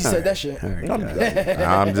 That's twice you said that shit. All right,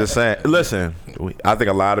 I'm just saying. Listen, I think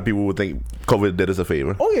a lot of people would think COVID did us a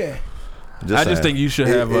favor. Oh yeah. I just think you should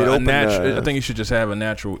have It a opened, natural. I think you should just have a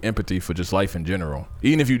natural empathy for just life in general.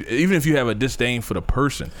 Even if you have a disdain for the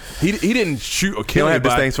person, he didn't shoot or You kill don't have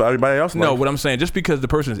anybody. disdain for everybody else. No, life. what I'm saying, just because the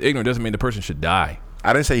person is ignorant doesn't mean the person should die.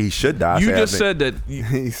 I didn't say he should die. You just said that.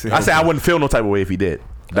 He said, I said I wouldn't feel no type of way if he did.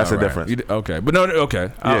 That's the All right. difference. Okay, but no, okay.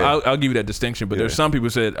 Yeah. I'll give you that distinction. But there's some people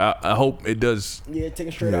said I hope it does Yeah, take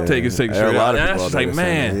it straight Yeah. out. take it straight There are a out. lot of And people that's out just there like,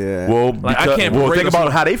 saying man. that, yeah. Well, Like, I because, can't well, berate think us-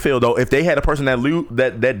 about how they feel though. If they had a person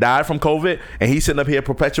that died from COVID and he's sitting up here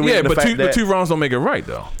perpetuating Yeah, the but fact that two wrongs don't make it right,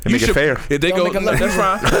 though. It make it fair. If they Don't go, make it left. that's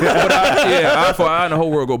fine. But eye for eye, and the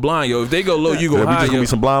whole world go blind, yo. If they go low, you go we high, just gonna yo. be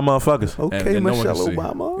some blind motherfuckers. Okay, and no one Michelle can see.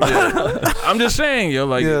 Obama. I'm just saying, yo.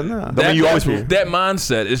 Like, Yeah, nah. that, I mean, you always- that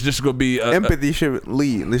mindset is just gonna be Empathy should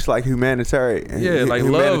lead. It's like humanitarian. Yeah, like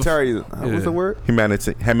love. humanitarian. Yeah. What's the word?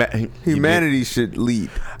 Humanity. Humanity should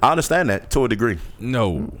lead. I understand that to a degree.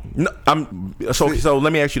 No. No, so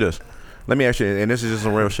let me ask you this. Let me ask you, and this is just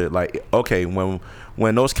some real shit. Like, okay,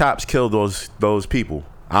 when those cops kill those people,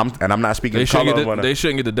 I'm not speaking. They shouldn't color get or the, they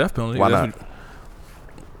shouldn't get the death penalty. Why That's not?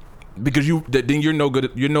 Because then you're no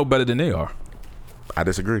good. You're no better than they are. I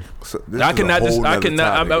disagree. So this I is a cannot. whole I nother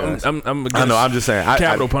cannot. topic, I'm guys. against I know. I'm just saying.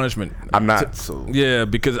 capital punishment. I'm not. So Yeah,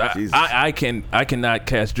 because Jesus. I cannot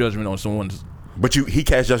cast judgment on someone's. But he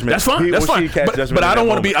cast judgment. That's fine. He That's or she fine. cast But judgment I in don't that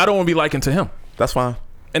want to be. moment. I don't want to be likened to him. That's fine.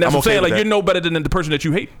 And that's I'm what I'm saying. okay with Like, that. you're no better than the person that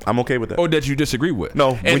you hate I'm okay with that. or that you disagree with.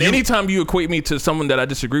 No, when And you- anytime you equate me to someone that I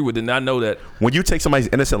disagree with, then I know that When you take somebody's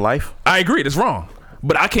innocent life, I agree. It's wrong.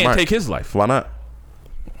 But I can't Right. take his life. why not?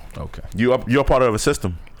 Okay. You're part of a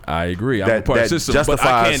system. I agree. I'm a That- part of the that system, but I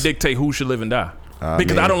justifies- can't dictate who should live and die.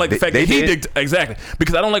 Because mean, I don't like the fact they that he did. did exactly.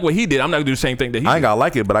 Because I don't like what he did. I'm not gonna do the same thing that he I ain't did. gotta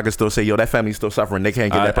like it, but I can still say, yo, that family's still suffering. They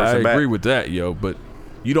can't get that person I back. agree with that, yo. But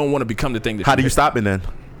you don't want to become the thing that. How do you hate. stop it then?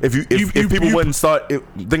 If people wouldn't start,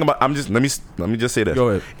 think about. Let me just say this. Go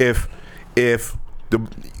ahead. If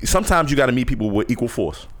sometimes you got to meet people with equal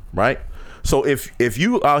force, right? So if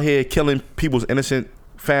you out here killing people's innocent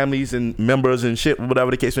families and members and shit,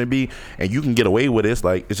 whatever the case may be, and you can get away with it,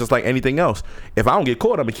 it's just like anything else. If I don't get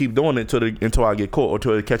caught, I'm gonna keep doing it until I get caught or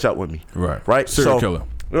until they catch up with me. Right. Serial killer.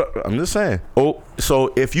 I'm just saying. Oh,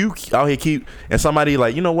 so if you out here and somebody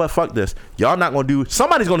like, you know what, fuck this. Y'all not gonna do.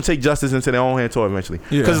 Somebody's gonna take justice into their own hand too eventually.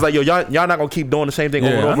 Yeah. Because it's like, yo, y'all not gonna keep doing the same thing Yeah,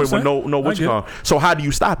 over and I over with understand. no I what you get call. So how do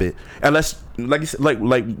you stop it? Unless, like you said, like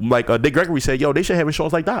Dick Gregory said, yo, they should have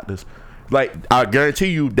insurance like doctors. Like, I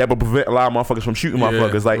guarantee you that will prevent a lot of motherfuckers from shooting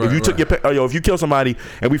motherfuckers. Like, if you took if you kill somebody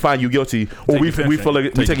and we find you guilty, or Take your we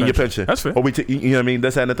pension. taking your pension. That's fair. Or we, you know what I mean?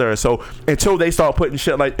 That's that and the third. So until they start putting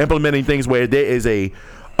shit like implementing things where there is a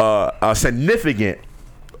significant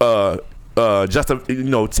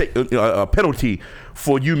take a penalty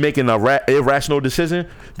for you making a irrational decision,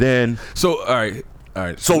 then So all right.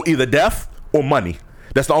 so either death or money.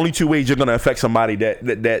 That's the only two ways you're gonna affect somebody that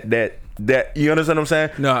you understand what I'm saying?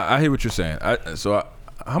 No, I hear what you're saying.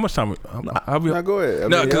 How much time? How we? Now go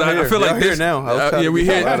ahead. No, because I feel like y'all this. here now. I was trying Yeah, to we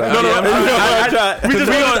get here. y'all out of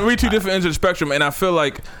No, here. we two different ends of the spectrum, and I feel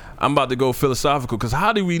like I'm about to go philosophical. Because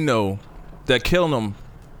how do we know that killing them?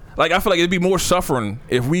 Like, I feel like it'd be more suffering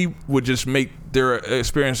if we would just make their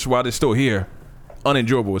experience while they're still here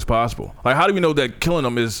unenjoyable as possible. Like, how do we know that killing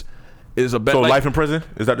them is is a better. So life in prison?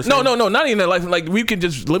 Is that the same? No, not even that life. Like we can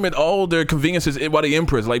just limit all their conveniences while they in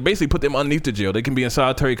prison. Like basically put them underneath the jail. They can be in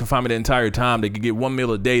solitary confinement the entire time. They can get 1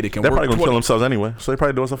 meal a day. They can. They're work probably gonna 20. kill themselves anyway, so they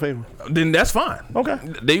probably do us a favor. Then that's fine. Okay.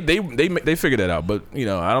 They figured that out, but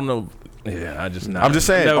I don't know. Yeah, I'm just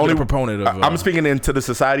saying. Only Only a proponent of. I'm speaking into the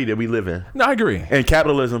society that we live in. No, I agree. In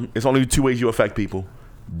capitalism, it's only 2 ways you affect people: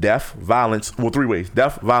 death, violence. Well, 3 ways: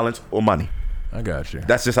 death, violence, or money. I got you.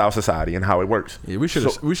 That's just our society and how it works. Yeah, we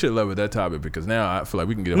should level that topic because now I feel like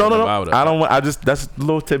we can get No. about it. I don't want. that's a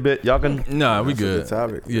little tidbit. Y'all can. Nah, we That's a good. good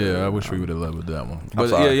topic. Yeah, I wish we would have leveled that one. But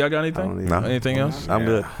sorry. yeah, y'all got anything? No. Anything else? I'm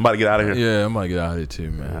good. I'm about to get out of here. Yeah, I'm gonna get out of here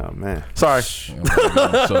too, man. Oh man, Sorry. Sorry.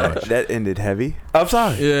 that ended heavy. I'm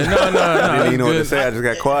sorry. Yeah, no. I didn't even know what to good. say. I just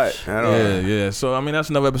got quiet. I don't know. Yeah. So I mean, that's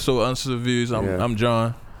another episode of Unsolicited Views. I'm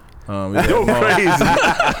John. We You're got, crazy.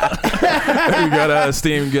 we got our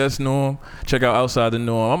esteemed guest Norm. Check out Outside the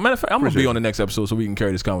Norm. Matter of fact, I'm gonna be on the next episode so we can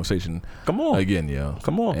carry this conversation. Come on. Again, yo.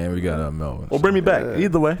 Come on. And we got Melvin. Well, bring me back.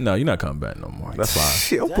 Either way. No, you're not coming back no more. That's fine.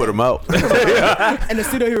 Shit, I'll put him out. In the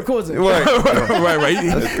studio, he records it. right.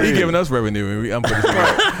 He giving us revenue. And I'm putting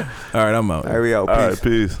All right, I'm out. All right, we out. All Peace. right,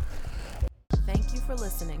 peace. Thank you for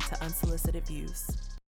listening to Unsolicited Views.